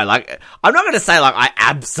I don't know, like, I'm not going to say, like, I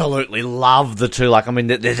absolutely love the 2, like, I mean,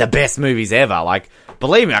 they're the best movies ever, like,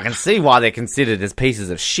 believe me, I can see why they're considered as pieces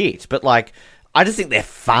of shit, but, like, I just think they're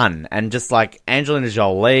fun, and just, like, Angelina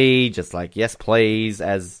Jolie, just, like, yes, please,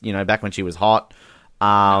 as, back when she was hot,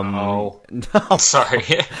 no. Sorry.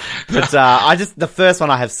 But, the first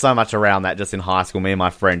one, I have so much around that, just in high school, me and my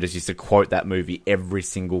friend just used to quote that movie every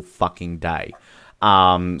single fucking day.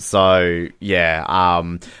 So yeah,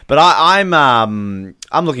 but I'm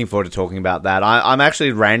looking forward to talking about that. I'm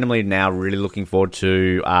actually randomly now really looking forward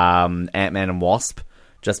to, Ant-Man and Wasp,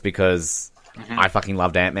 just because I fucking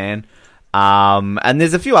loved Ant-Man. And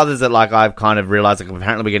there's a few others that like I've kind of realised. Like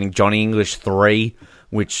apparently we're getting Johnny English 3,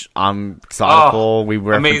 which I'm excited for. We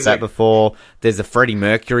referenced that before. There's a Freddie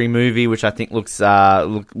Mercury movie, which I think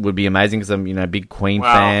would be amazing because I'm a big Queen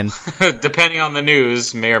fan. Depending on the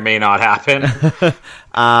news, may or may not happen.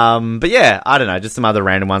 But yeah, I don't know, just some other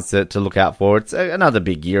random ones to look out for. It's another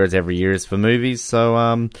big year, as every year is for movies. So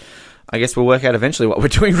I guess we'll work out eventually what we're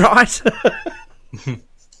doing right.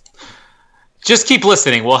 Just keep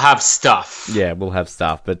listening. We'll have stuff. Yeah, we'll have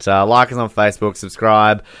stuff. But like us on Facebook,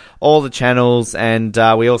 subscribe, all the channels, and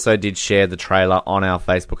we also did share the trailer on our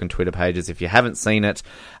Facebook and Twitter pages. If you haven't seen it,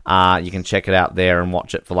 you can check it out there and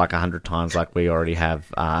watch it for like 100 times like we already have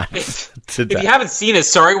today. If you haven't seen it,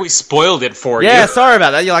 sorry we spoiled it for you. Yeah, sorry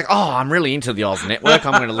about that. You're like, oh, I'm really into the Oz Network.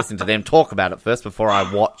 I'm going to listen to them talk about it first before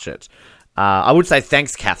I watch it. I would say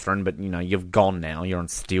thanks, Catherine, but, you've gone now. You're on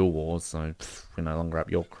Steel Wars, so we're no longer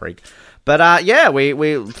up your creek. But, yeah, we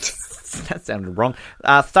that sounded wrong.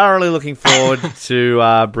 Thoroughly looking forward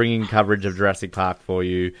to bringing coverage of Jurassic Park for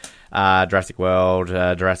you. Jurassic World,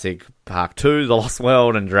 Jurassic Park 2, The Lost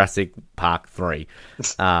World, and Jurassic Park 3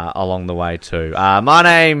 along the way too. My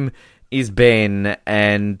name is Ben,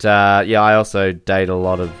 and I also date a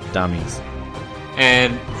lot of dummies.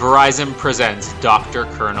 And Verizon presents Dr.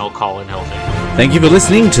 Colonel Colin Hilton. Thank you for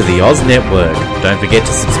listening to the Oz Network. Don't forget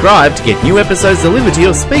to subscribe to get new episodes delivered to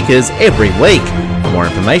your speakers every week. For more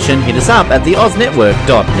information, hit us up at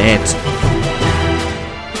theoznetwork.net.